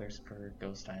 spoilers for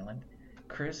Ghost Island.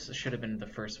 Chris should have been the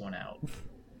first one out,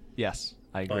 Yes,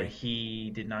 I but agree. he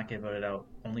did not get voted out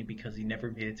only because he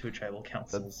never made it to a tribal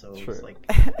council. That's so true. it's like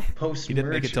post. He didn't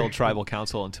make it till tribal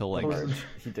council until like Merge.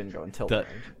 He didn't go until the,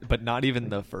 merge. but not even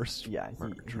the first Yeah,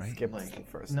 merge, he right? skipped Like, the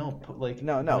first. No, like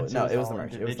no, once it was the all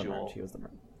merge. It was the individual, merge. He was the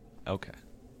merge. Okay.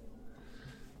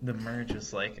 The merge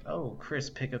was like, oh, Chris,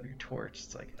 pick up your torch.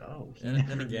 It's like, oh, he And never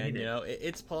then again, made it. you know,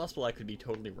 it's possible I could be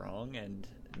totally wrong, and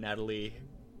Natalie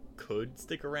could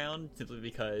stick around simply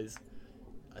because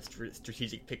a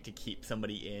strategic pick to keep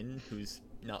somebody in who's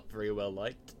not very well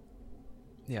liked.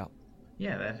 Yeah.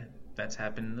 Yeah, that's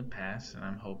happened in the past, and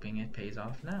I'm hoping it pays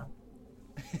off now.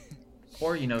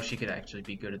 Or, you know, she could actually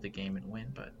be good at the game and win,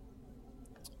 but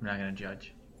I'm not going to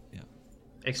judge. Yeah.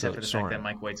 Except So, for the Soren. fact that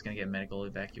Mike White's going to get medical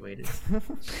evacuated.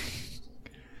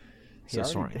 He So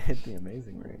already Soren. did the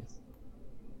Amazing Race.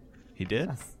 He did?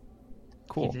 Yes.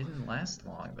 Cool. He didn't last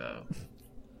long, though.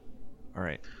 All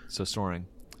right. So Soaring,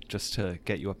 just to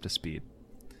get you up to speed.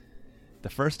 The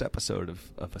first episode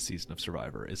of a season of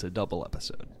Survivor is a double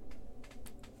episode.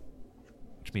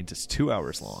 Which means it's 2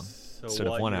 hours long So instead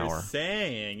what of 1 you're hour.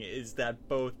 saying is that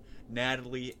both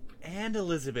Natalie and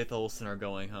Elizabeth Olsen are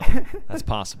going home. That's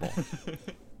possible.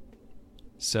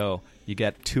 So you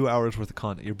get 2 hours worth of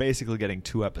content. You're basically getting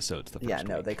 2 episodes the first Yeah,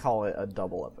 no, week. they call it a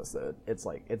double episode. It's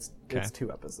like it's Okay.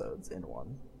 2 episodes in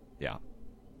one. Yeah.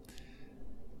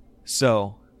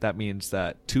 So that means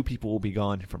that 2 people will be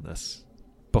gone from this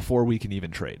before we can even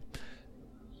trade.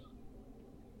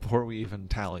 Before we even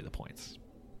tally the points.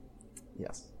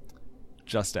 Yes.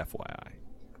 Just FYI.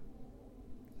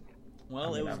 Well, I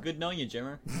mean, it was I'm- good knowing you,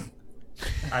 Jimmer.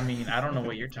 I mean, I don't know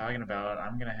what you're talking about.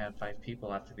 I'm gonna have 5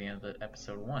 people after the end of the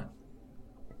episode 1.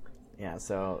 Yeah,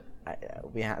 so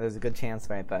there's a good chance,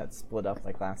 right, that split up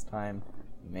like last time.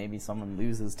 Maybe someone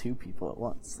loses 2 people at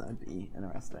once. That'd be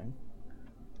interesting.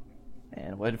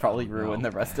 And would probably Oh, ruin no.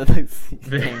 the rest of the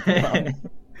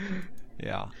game.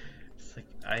 Yeah. It's like,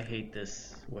 I hate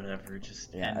this. Whatever,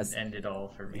 just Yeah, end it all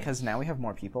for me. Because now we have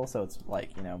more people, so it's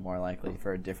like, more likely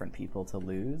for different people to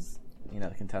lose, the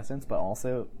contestants, but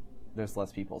also there's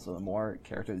less people, so the more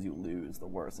characters you lose, the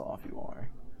worse off you are.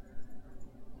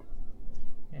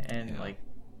 And Yeah. like,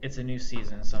 it's a new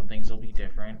season. Some things will be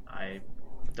different. I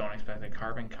don't expect a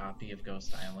carbon copy of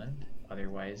Ghost Island.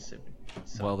 Otherwise,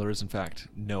 Well, there is in fact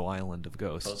no island of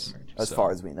ghosts. Post-merge. As so-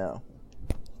 far as we know.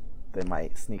 They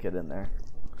might sneak it in there.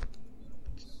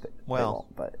 They Well,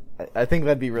 won't, but I think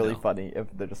that'd be really no. funny if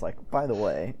they're just like, by the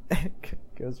way,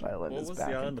 Ghost Island What is was back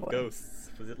the in island of play.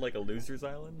 ghosts? Was it like a loser's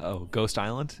island? Oh, Ghost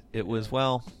Island? It was,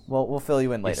 well, Well, we'll fill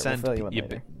you in you later. We'll send fill you in you-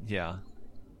 later. yeah.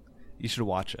 You should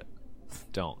watch it.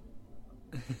 Don't.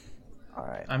 All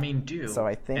right. I mean, do. So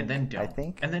I think- and then don't. I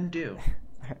think- and then do.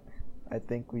 I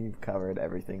think we've covered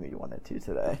everything we wanted to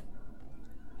today.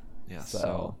 Yeah, So-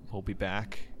 so we'll be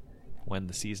back when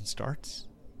the season starts.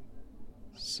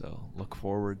 So look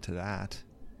forward to that.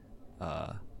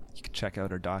 You can check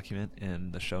out our document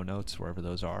in the show notes, wherever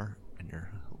those are, in your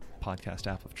podcast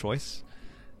app of choice.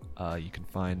 You can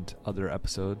find other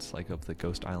episodes, like of the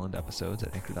Ghost Island episodes,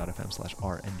 at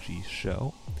anchor.fm/RNG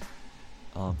show.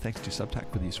 Thanks to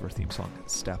Subtac for the use of our theme song,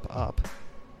 Step Up.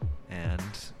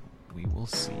 And we will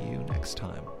see you next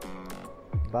time.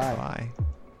 Bye. Bye.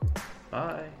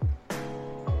 Bye.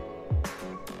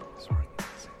 Sorry.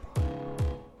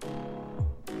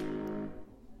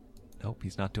 Nope,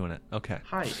 he's not doing it. Okay.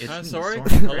 Hi, it's I'm me, sorry? Soren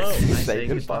Chris, Hello. and I Say say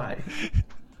goodbye. goodbye.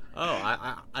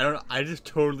 Oh, I don't know. I just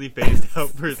totally phased out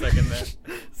for a second there.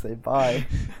 Say bye.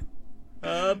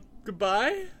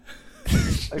 Goodbye?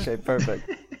 Okay, perfect.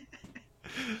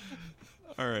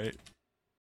 All right.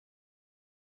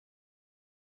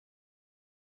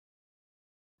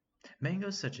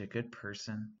 Mango's such a good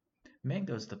person.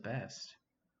 Mango's the best.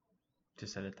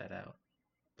 Just edit that out,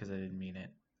 because I didn't mean it.